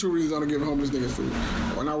experience, these are 2 reasons I don't give homeless niggas food.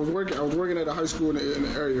 When I was working at a high school in the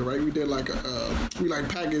area, right? We did like we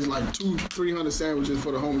packaged like 200-300 sandwiches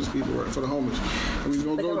for the homeless people, right? For the homeless, and we was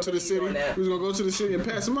gonna go to the city. We was gonna go to the city and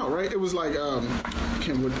pass them out, right? It was like I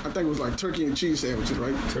think it was like turkey and cheese sandwiches,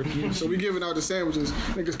 right? Turkey and so we giving out the sandwiches.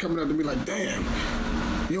 Niggas coming up to me like, damn,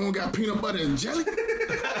 you don't got peanut butter and jelly?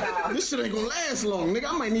 This shit ain't gonna last long, nigga.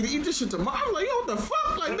 I might need to eat this shit tomorrow. I'm like, yo, what the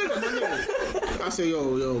fuck? Like, nigga. I say,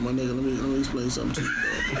 yo, my nigga, let me explain something to you,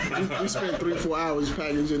 bro. We spent 3-4 hours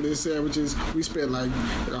packaging these sandwiches. We spent like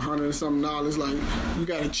 $100 and something. Like, you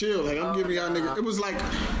gotta chill. Like, I'm giving y'all niggas. It was like,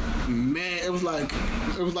 man, it was like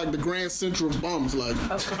the Grand Central bums. Like,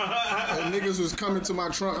 and niggas was coming to my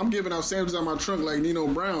trunk. I'm giving out sandwiches out my trunk like Nino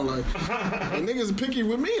Brown. Like, and niggas picky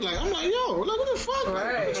with me. Like, I'm like, yo, like, what the fuck?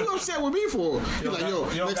 Like, what you upset with me for? He like, yo,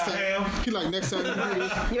 next time you do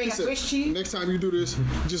this, you ain't got Swiss cheese. Next time you do this,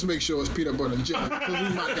 just make sure it's peanut butter and jelly.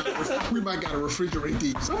 Because we might gotta refrigerate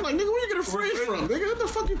these. So I'm like, nigga, where you get a fridge from? Nigga, what the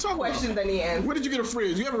fuck you talking Questions about? that he answered. Where did you get a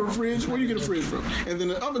fridge? You have a fridge? Where you get a fridge from? And then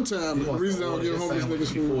the other time, the reason I don't give homeless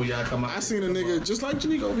niggas food, I seen a nigga just like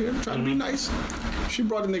Janique over here trying to be nice. She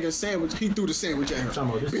brought the nigga a sandwich. He threw the sandwich at her.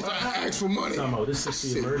 Bitch, I asked for money. This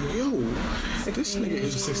 60 American. Yo, this nigga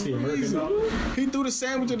is 60 American, dog. He threw the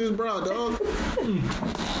sandwich at his bro, dog.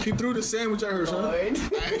 He threw the sandwich at her, son. I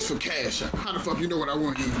asked for cash. How the fuck you know what I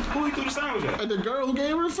want to eat? Who he threw the sandwich at? The girl who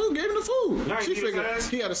gave her the food, gave him the food. Now She figured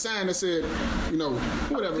he had a sign that said, you know,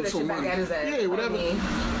 whatever for money. Yeah, whatever.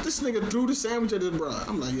 This nigga threw the sandwich at his bro.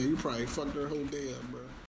 I'm like, yeah, you probably fucked her whole day up, bro.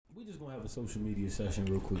 We just gonna have a social media session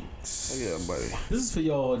real quick. Yeah, buddy. This is for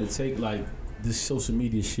y'all to take like this social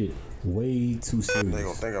media shit way too serious. They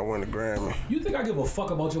gonna think I win the Grammy. You think I give a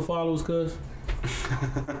fuck about your followers, cuz? I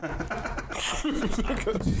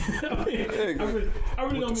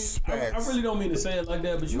really don't mean to say it like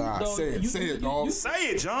that, but you say it, dog. Say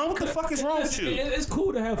it, John. What the fuck is wrong with you? It's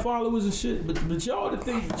cool to have followers and shit, but y'all to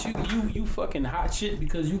think that you fucking hot shit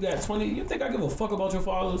because you got 20. You think I give a fuck about your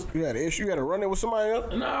followers? You had an issue. You got to run it with somebody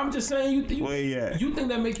else. Nah, I'm just saying you think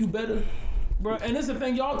that make you better. Bro, and that's the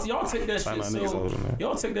thing, y'all take that shit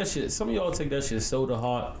y'all take that shit. Some of y'all take that shit so to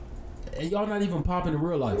heart. And y'all not even popping in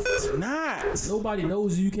real life. Not. Nobody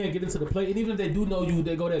knows you. You can't get into the play. And even if they do know you,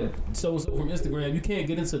 they go that so-and-so from Instagram. You can't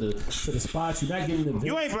get into the spots. You're not getting the.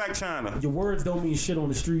 You ain't Black China. Your words don't mean shit on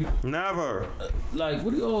the street. Never. Like,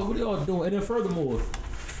 what are y'all doing? And then furthermore,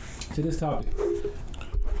 to this topic,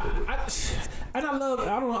 And I don't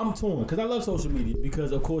know, I'm torn because I love social media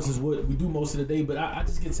because of course it's what we do most of the day, but I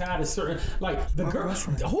just get tired of certain, like the girl,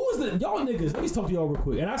 who is the, y'all niggas, let me talk to y'all real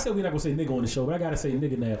quick. And I said we're not gonna say nigga on the show, but I gotta say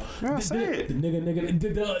nigga now.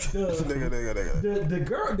 The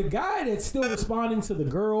girl, the guy that's still responding to the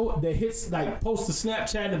girl that hits, like, posts to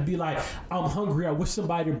Snapchat and be like, I'm hungry, I wish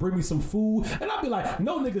somebody to bring me some food. And I'll be like,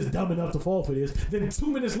 no nigga's dumb enough to fall for this. Then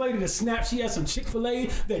 2 minutes later, the snap, she has some Chick-fil-A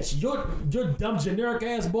that's your dumb generic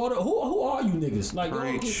ass border. Who are you niggas? Like,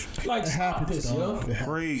 like, stop this, yo. It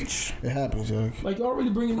happens, yo. Like, y'all really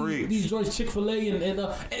bringing these joints Chick-fil-A and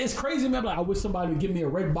it's crazy, man. Like, I wish somebody would give me a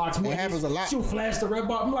red box. It happens a lot. She'll flash the red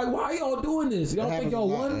box. I'm like, why are y'all doing this? Y'all think y'all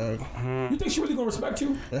won? You think she really gonna respect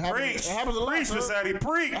you? It happens a lot.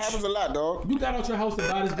 Preach, It happens a lot, dog. You got out your house to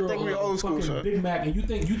buy this girl I think we old school, sir. Big Mac, and you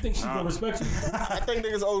think she gonna respect you? I think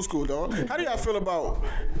niggas old school, dog. How do y'all feel about,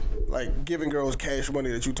 like, giving girls cash money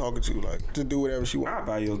that you talking to, like, to do whatever she wants? I'll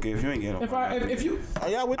buy you a gift. You ain't getting no If you, are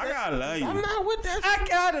y'all with that? I gotta love you. I'm not with that. I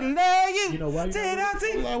gotta love you. You know why you not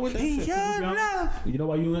with that? You know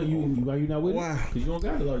why you not with it? Why? Because you don't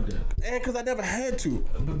got it like that. And because I never had to.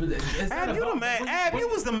 Ab, you the man. Ab, you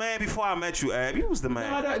was the man before I met you. Ab, you was the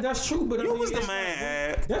man. No, that's true, but you was the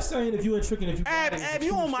man. Ab, that's saying if you ain't tricking, if you Ab,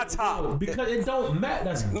 you on my top because it don't matter.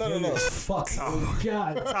 That's no. Fuck. Oh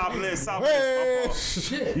God. Top list.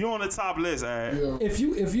 Shit. You on the top list, Ab. Yeah. If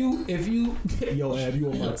you, yo, Ab,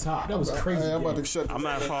 you on my top. That was crazy. I'm about to shut. I'm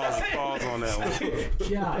not pause on that one.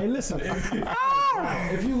 Yeah, and listen. If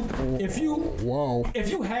you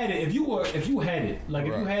had it, like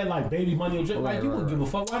if you had like baby money or like you wouldn't give a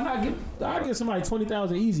fuck. Why not I'd give somebody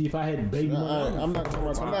 $20,000 easy if I had baby money. I'm not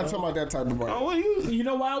talking about that type of money. Oh, you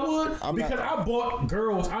know why I would? Because I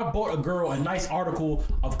bought a girl a nice article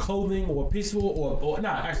of clothing or peaceful or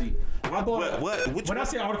actually. I bought when I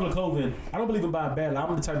say article of clothing, I don't believe in buying bad.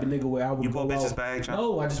 I'm the type of nigga where I would. You bought bitches bags?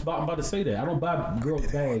 No, I'm about to say that. I don't buy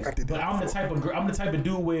girls bags. But I'm the type of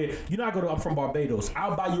dude where I'm from Barbados.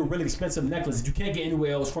 I'll buy you a really expensive necklace that you can't get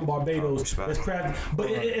anywhere else from Barbados. That's crafted, but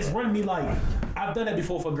it's running me like I've done that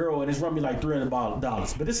before for a girl, and it's run me like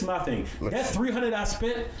 $300. But this is my thing. That $300 I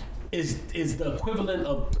spent is the equivalent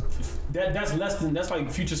of that's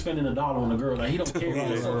like Future spending $1 on a girl. Like he don't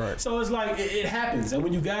care. So it's like it happens, and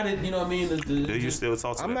when you got it, you know what I mean. Do you still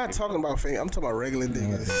talk to? I'm not talking about fame. I'm talking about regular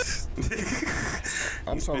niggas.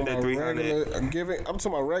 I'm talking about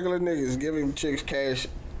regular niggas giving chicks cash.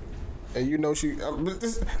 And you know she.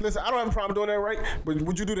 Listen, I don't have a problem doing that, right? But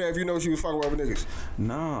would you do that if you know she was fucking with other niggas?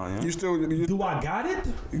 No. Yeah. You still? Do I got it?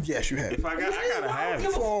 Yes, you have. If I gotta have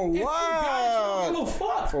it. For what? You don't give a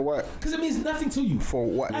fuck. For what? Because it means nothing to you. For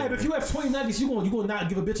what? Hey, but if you have 20 nuggets, you gonna not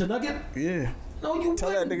give a bitch a nugget? Yeah. No, you tell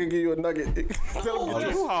that nigga give you a nugget.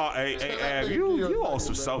 You on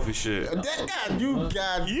some selfish shit. You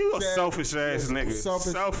a selfish ass nigga.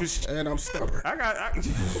 Selfish, and I'm stubborn. I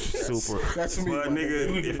super. That's me. But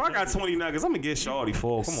nigga, if I got 20 nuggets, I'm gonna get shorty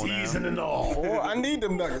for. Come on now. Seasoning all. Oh, I need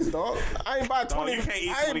them nuggets, dog. I ain't buy 20. You can't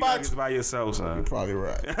eat 20 nuggets by yourself, son. You're probably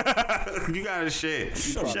right. You gotta share.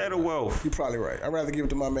 Share the wealth. You're probably right. I'd rather give it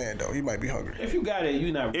to my man though. He might be hungry. If you got it,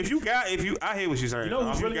 you not. I hear what you're saying. You know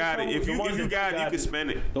who's really got it. If you got it, you can spend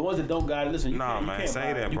it. The ones that don't got it, listen. You can't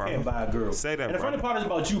say that, bro. You can't buy a girl. Say that, bro. And the funny part is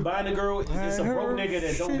about you buying a girl. It's a broke nigga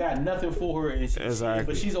that don't got nothing for her, and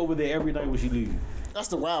but she's over there every night when she leaves. That's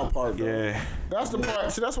the wild part, bro. Yeah. That's the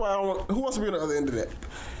part. See, that's why I don't want. Who wants to be on the other end of that?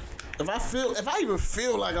 If I even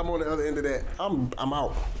feel like I'm on the other end of that, I'm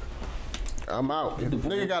out. I'm out.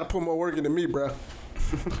 Nigga got to put more work into me, bro.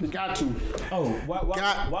 Got to. Oh, while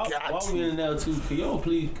we in there too, can y'all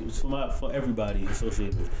please for everybody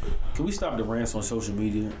associated with, can we stop the rants on social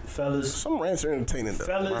media, fellas? Some rants are entertaining though.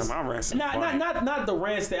 Fellas, my rants not the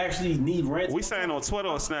rants that actually need rants. We saying on Twitter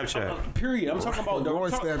or Snapchat. Period. I'm talking about the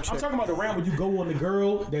rant when you go on the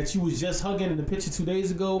girl that you was just hugging in the picture 2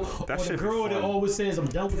 days ago, or the girl that always says I'm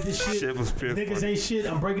done with this shit. Niggas ain't shit.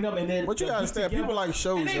 I'm breaking up, and then but you gotta understand, people like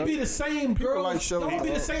shows. And they be the same girls. Like shows. Don't be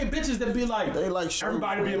the same bitches that be like they like shows.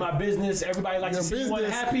 Everybody be in my business. Everybody likes to see one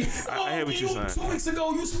happy. I hear what you're saying. 2 weeks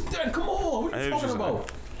ago, come on. What are you talking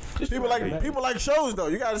about? People like shows though.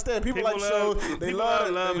 You gotta understand. People like shows. They love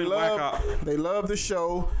the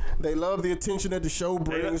show. They love the attention that the show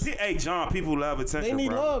brings. Hey John, people love attention. They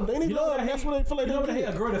need love. They need love. That's what they feel like. You know what I hate?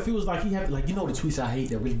 A girl that feels like he have like the tweets I hate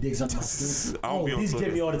that really digs under my skin. These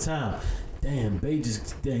get me all the time. damn,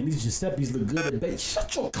 these Giuseppe's look good. Bae,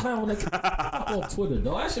 shut your clown off Twitter,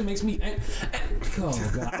 though. That shit makes me angry.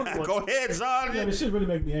 Oh God. Go ahead, John. Yeah, this shit really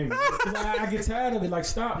make me angry. Cause I get tired of it. Like,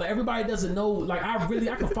 stop. Like, everybody doesn't know. Like, I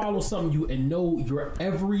can follow some of you and know your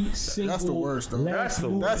every single. That's the worst, though.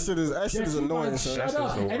 That shit is annoying. Shut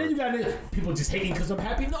up. And then you got people just hating because I'm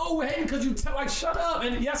happy. No, we're hating because you shut up.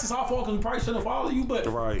 And yes, it's our fault because we probably shouldn't follow you, but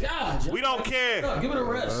God, we don't care. Give it a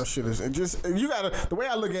rest. That shit is you gotta. The way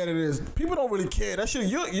I look at it is, people don't really care. That shit,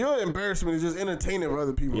 your embarrassment is just entertaining for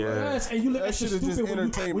other people. Yeah. Yes, and you look at shit is just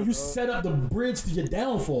entertainment. When you set up the bridge to your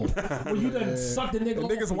downfall, when you done suck the nigga.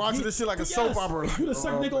 Niggas watching this shit like a soap opera. You done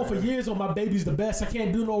suck nigga off for years on my baby's the best. I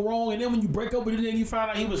can't do no wrong. And then when you break up with the nigga, you find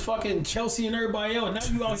out he was fucking Chelsea and everybody else.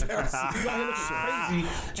 Now you out here looking crazy.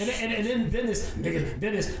 And then this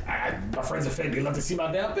nigga, my friends are fake. They love to see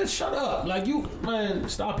my dad. Bitch, shut up. Like you, man,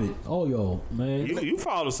 stop it. Oh, yo, man. You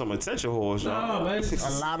follow some attention whores, John. Nah, man.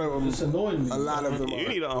 A lot of them. It's annoying me. A lot of them. You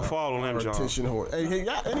need to unfollow them, John. Attention whore. Hey,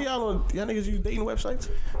 y'all niggas use dating websites?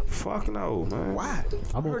 Fuck no, man. Why?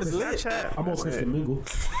 I'm on Christian Mingle.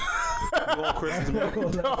 You on Chris's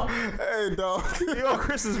Mingle? Hey, dog. You on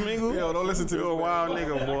Chris's Mingle? Yo, don't listen to you. You a wild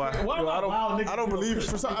nigga, boy. Yo, I don't believe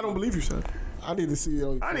you. I don't believe you, son. I need to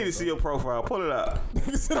see your profile. Pull it up.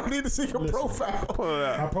 You said I need to see your profile. Pull it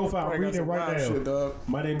up. My profile, I'm reading it right now. Shit, dog.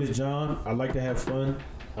 My name is John. I like to have fun.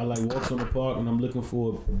 I like walks on the park, and I'm looking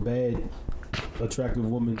for a bad, attractive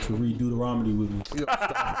woman to read Deuteronomy with me. Yo,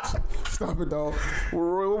 stop it, dog.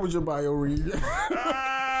 Roy, what would your bio read?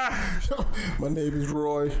 My name is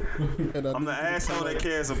Roy, and I'm the asshole that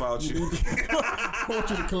cares about you. I want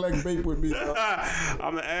you to collect bait with me, dog.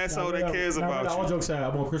 I'm the asshole that cares about you. All jokes aside,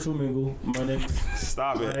 I'm on Crystal Mingle. My name.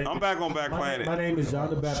 Stop it. I'm back on Black Planet. My name is John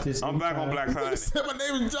the Baptist. I'm back on Black Planet. My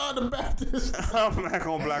name is John the Baptist. I'm back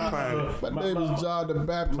on Black Planet. My name is John the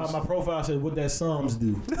Baptist. My profile says what that Psalms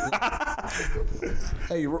do.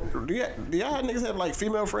 Hey, do y'all niggas have like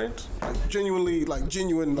female friends? Like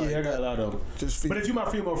genuine. Like, yeah, I got a lot of them. Just but if you're my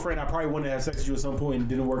female friend, I probably want to have sex with you at some point and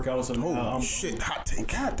it didn't work out. So shit, hot take.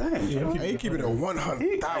 God damn. Yeah, I'm keeping it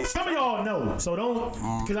 100,000. Some of y'all know, so don't.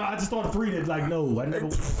 Because I just thought 3 that like no. I never.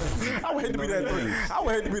 I would hate to be that 3. I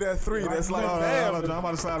would hate to be that 3. That's like damn. I'm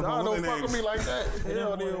about to slide Y'all don't fuck with me like that.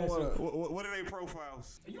 Hell, they don't want to. What are they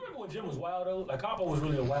profiles? You remember when Jim was wild though? Like Capo was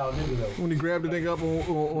really a wild nigga though. When he grabbed the nigga up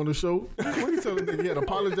on the show, what did he tell the nigga? He had to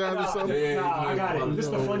apologize or something? Nah, I got it. This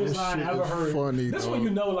is the funniest line I ever heard. Funny. This one, you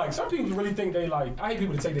know, like some people really think they like. I hate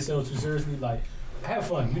people to take themselves too seriously. Like, have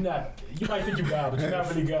fun. You might think you bad, but you're not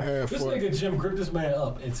really good. This nigga Jim gripped this man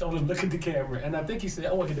up and told him look at the camera. And I think he said,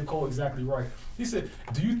 I want to get the quote exactly right. He said,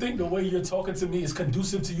 "Do you think the way you're talking to me is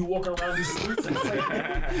conducive to you walking around these streets?"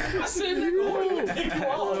 I said, "Nigga, what do you think you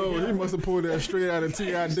are?" He must have pulled that straight out of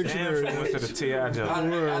T.I. dictionary. Went to the T.I.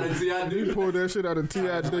 joke. He pulled that shit out of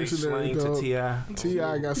T.I. dictionary.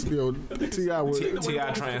 T.I. got skilled.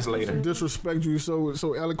 T.I. translator. Disrespect you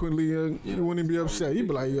so eloquently, you wouldn't even be upset. You'd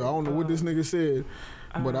be like, yo, I don't know what this nigga said,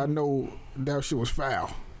 but I know that shit was foul.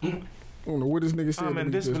 I don't know what this nigga said. I'm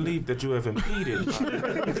in disbelief that you have impeded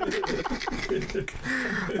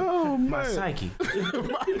my psyche.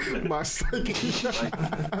 my psyche.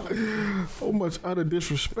 So much utter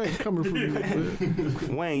disrespect coming from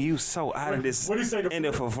you. Wayne, you so out of this end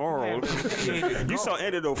of the world. You so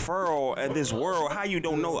end of the world at this world. How you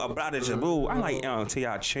don't know about it, Jabu? I'm like,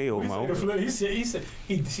 T.I. chill, mo. He said,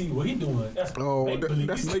 what he doing? That's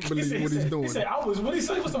that's make believe what he's doing. He said, what he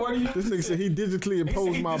say? What's the word he used? This nigga said he digitally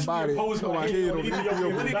imposed my body. My head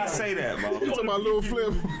on when did he say that, Mo? He took my little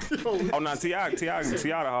flip. Oh, no, T.I. the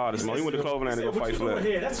hardest, Mo. He went to Cloverland to go fight Flip.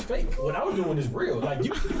 That's fake. What I was doing is real. Like,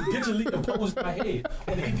 you digitally imposed my head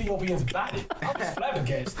on the Ethiopian's body. I was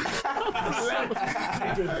flabbergasted.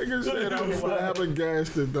 Nigga said I'm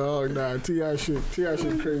flabbergasted, dog. Nah, T.I. shit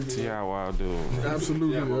crazy. T.I. wild dude.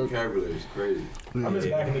 Absolutely. Yeah, vocabulary is crazy. I miss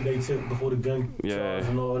back in the day, too, before the gun charge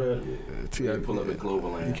and all that. T.I. pull up in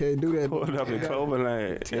Cloverland. You can't do that. Pull up in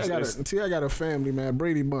Cloverland. T.I. got a family, man.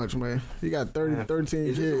 Brady Bunch, man. He got 13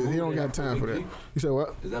 kids. He don't got time for that. You said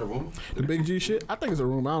what? Is that a rumor? The Big G shit? I think it's a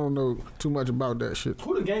rumor. I don't know too much about that shit.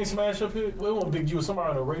 Who the gang smash up here? Well, it wasn't Big G. It was somebody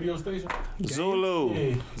on a radio station. Zulu.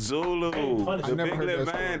 Yeah. Zulu. The Big Lip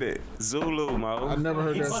Bandit. Zulu, Mo. I never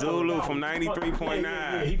heard that. Zulu from 93.9.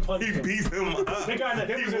 Yeah, he beat him up. They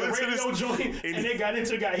was in a radio joint and they got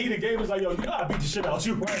into it, got heated. Game was like, yo, you know I beat the shit out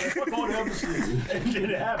you, right? Fuck all the other shit. And then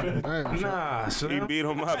it happened. Nah, Slim. He beat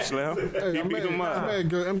him up, Slim. now.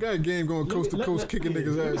 Hey, I'm glad Game going coast to coast kicking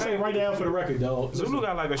niggas' ass. Hey, right down for the record, dog. Zulu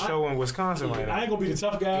got like a show in Wisconsin right now. I ain't gonna be the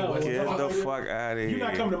tough guy. Get the fuck out of here. You're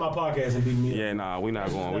not coming to my podcast and beat me. Yeah, nah, we not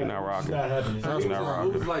going. We not rocking. It's not happening. We not What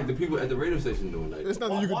rocking. was like the people at the radio station doing that? It's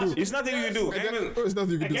nothing you can do. It's nothing you can do. It's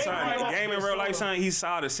nothing you can do. Game in real life, son. He's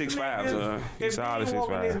solid 6'5", son. He's solid If you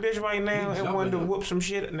walking this 6'5". bitch right now and wanted to whoop some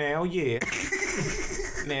shit now, yeah.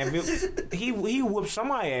 Now, if he whooped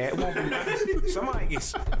somebody ass. Somebody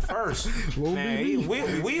gets first. Now,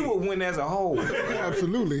 we will win as a whole.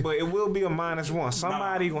 Absolutely. But it will be a -1.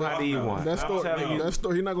 Somebody gonna have to eat one. That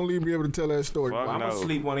story, he's not gonna leave me able to tell that story. I'm gonna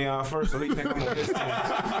sleep one of y'all first, so he think I'm on his team,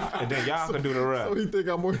 and then y'all can do the rest. So he think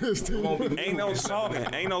I'm on his team. Ain't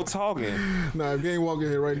no talking. Nah, if Game walking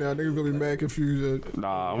here right now, niggas gonna be mad confused.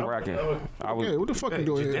 Nah, I'm racking. Yeah, what the fuck you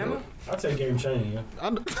doing here? I take Game Chain. Yeah.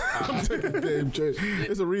 I'm taking Game Chain.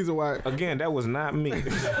 It's a reason why. Again, that was not me.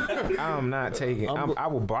 I'm not taking. I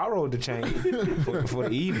will borrow the chain for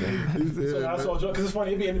the evening. So I saw because it's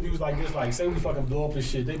funny. It be interviews like this, like say we fucking blow up and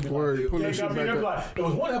shit. They be like, there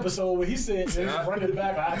was one episode where he said, "Run it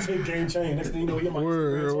back. I take Game Chain." Next thing you know, he might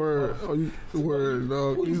word,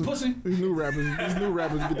 dog. These pussy. These new rappers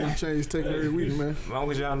get them chains taken every week, man. As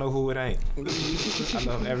long as y'all know who it ain't. I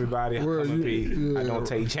love every I don't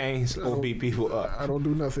take chains or beat people up. I don't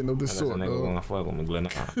do nothing of this sort. Nigga gonna fuck with me, Glenn.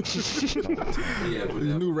 These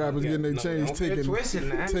new rappers getting their chains taken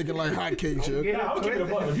like hotcakes. Yeah, I'm keeping it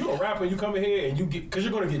above. If you a rapper, you come in here and you get, because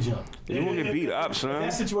you're gonna get jumped. You gonna get beat up, son. If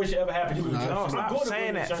that situation ever happened, you gonna get jumped. Stop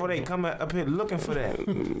saying that before they come up here looking for that.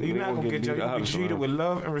 You're not gonna get jumped. You'll be treated with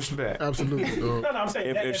love and respect. Absolutely. No, I'm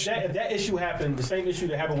saying if that issue happened, the same issue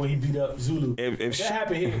that happened when he beat up Zulu. If that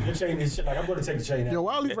happened here, your chain is shit. Like I'm gonna take the chain out. Yo,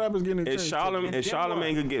 why all these rappers getting their chains? If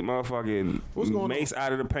Charlamagne could get motherfucking Mace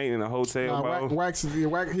out of the paint in a hotel, bro.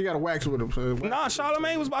 He got a wax with him. So. Nah,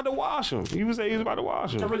 Charlamagne was about to wash him. He was about to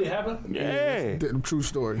wash him. That really happened? Yeah. True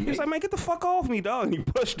story. He was like, man, get the fuck off me, dog. And he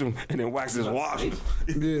pushed him, and then Wax just washed him.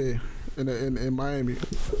 Yeah. In Miami,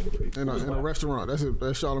 in a restaurant. That's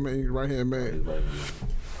Charlamagne right hand man.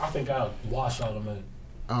 I think I'll wash Charlamagne.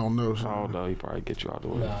 I don't know. Oh no, he probably get you out the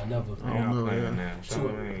way. Nah, never. I don't know.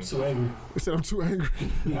 Too angry. He said I'm too angry.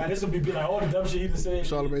 Nah, this would be like all the dumb shit he done said.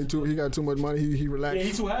 Charlamagne he got too much money. He relaxed. Yeah,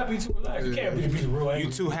 he too happy, too relaxed. You can't be real angry.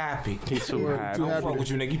 You too happy. He too happy. Don't fuck with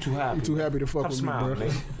you, nigga. You too happy. You too happy to fuck with me, bro.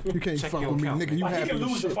 You can't fuck with me, nigga. You happy? He can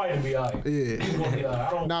lose the fight and be alright.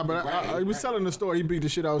 Yeah. Nah, but I was telling the story. He beat the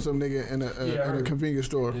shit out of some nigga in a convenience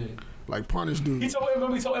store. Like punish dude. He told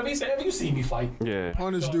him, he said, "Have you seen me fight?" Yeah.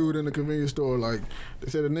 Punish dude in the convenience store. Like they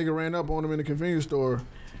said, the nigga ran up on him in the convenience store,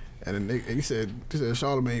 and the nigga, he said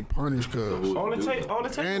Charlamagne punished cuz. All it take.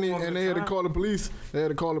 And they had to call the police. They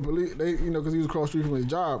because he was across the street from his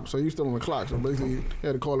job, so he was still on the clock. So basically, they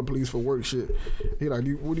had to call the police for work shit. He like,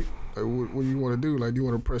 what do you want to do? Like, do you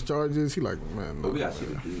want to press charges? He like, man, no. We got shit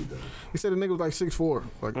to do though. He said the nigga was like 6'4",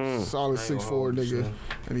 like solid 6'4" nigga,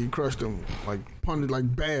 and he crushed him, like punished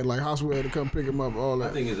like bad, like hospital had to come pick him up, all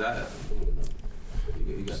that. I think it's that.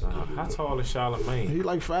 How tall is Charlamagne? He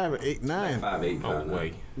like 5'8", 9. 5'8". No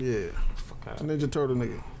way. Yeah. Ninja Turtle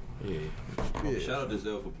nigga. Yeah. Shout out to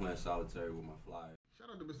Zell for playing solitary with my flyer. Shout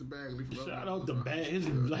out to Mr. Bagley for Shout out to Bag. His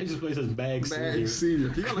license plate says Bag Senior.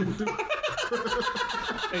 He got like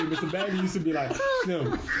Hey, Mr. Bagley used to be like,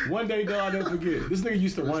 Slim, one day, dog, I'll never forget. This nigga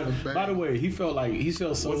used to run. By the way, he felt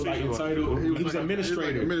so like entitled. He was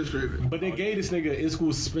administrator. But they gave this nigga in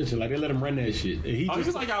school suspension. Like they let him run that shit. And he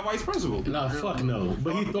just like our vice principal. Nah, fuck no.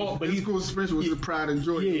 But he thought, in school suspension was his pride and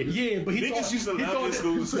joy. Yeah, but he niggas used to love his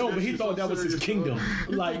school suspension. No, but he thought that was his kingdom.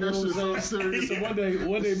 Like, you know what I'm saying? So one day,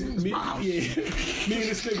 me and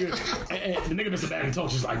this nigga, and the nigga Mr. Bagley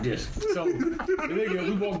talks just like this. So the nigga,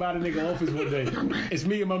 we walked by the nigga office one day. It's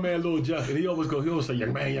me and my man Lil Jeff, and he always say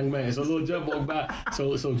young man. So Lil Jeff walked by.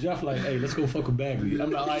 So Jeff like, hey, let's go fuck with Bagley. I'm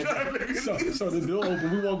not like, so the door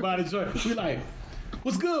open. We walk by the joint. We like,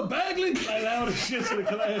 what's good, Bagley? Like all the shit to the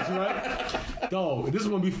class, right? Dog, this is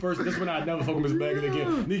when we first. This is when I never fuck with Miss Bagley again.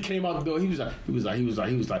 And he came out the door. He was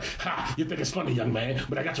like, ha! You think it's funny, young man?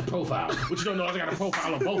 But I got your profile. What you don't know is I got a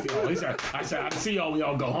profile on both y'all. He said, I see y'all when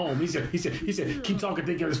y'all go home. He said, keep talking,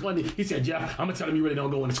 thinking it's funny. He said, Jeff, I'm gonna tell him you really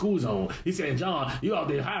don't go in the school zone. He said, John, you out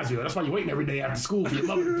there in Highsville. That's why you waiting every day after school for your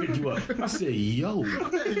mother to pick you up. I said, yo.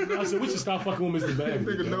 I said, we should stop fucking with Mr.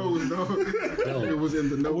 Bagley. Nigga knows, dog. It was in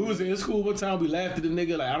the nose. We was in school one time. We laughed at the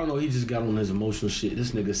nigga. Like I don't know. He just got on his emotional shit.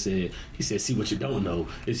 This nigga said, see, what you don't know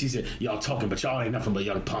is he said, y'all talking, but y'all ain't nothing but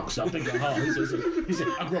young punks. Y'all think hard. He said,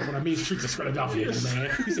 I grew up on the mean streets of Philadelphia, man.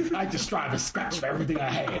 He said, I just strive and scratch for everything I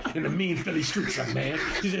had in the mean Philly streets, young man.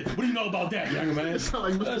 He said, what do you know about that, young man? It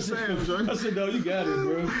sound like Mr. Sam, Joe. I said, no, you got it,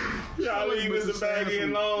 bro. Y'all leave Mr. Baggy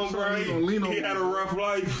alone, bro. He had a rough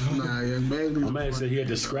life. Nah, yeah, Bagley. My man said he had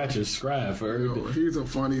to scratch and scribe for everything. He's a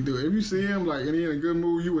funny dude. If you see him like and he in a good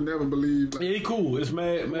mood, you would never believe. Like, yeah, he cool. It's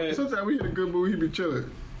mad. Sometimes we in a good mood, he be chilling.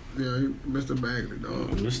 Yeah, Mr. Bagley, dog.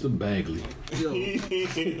 Mr. Bagley. Yo.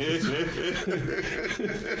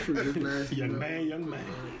 Young man.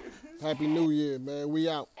 Happy New Year, man. We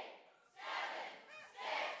out.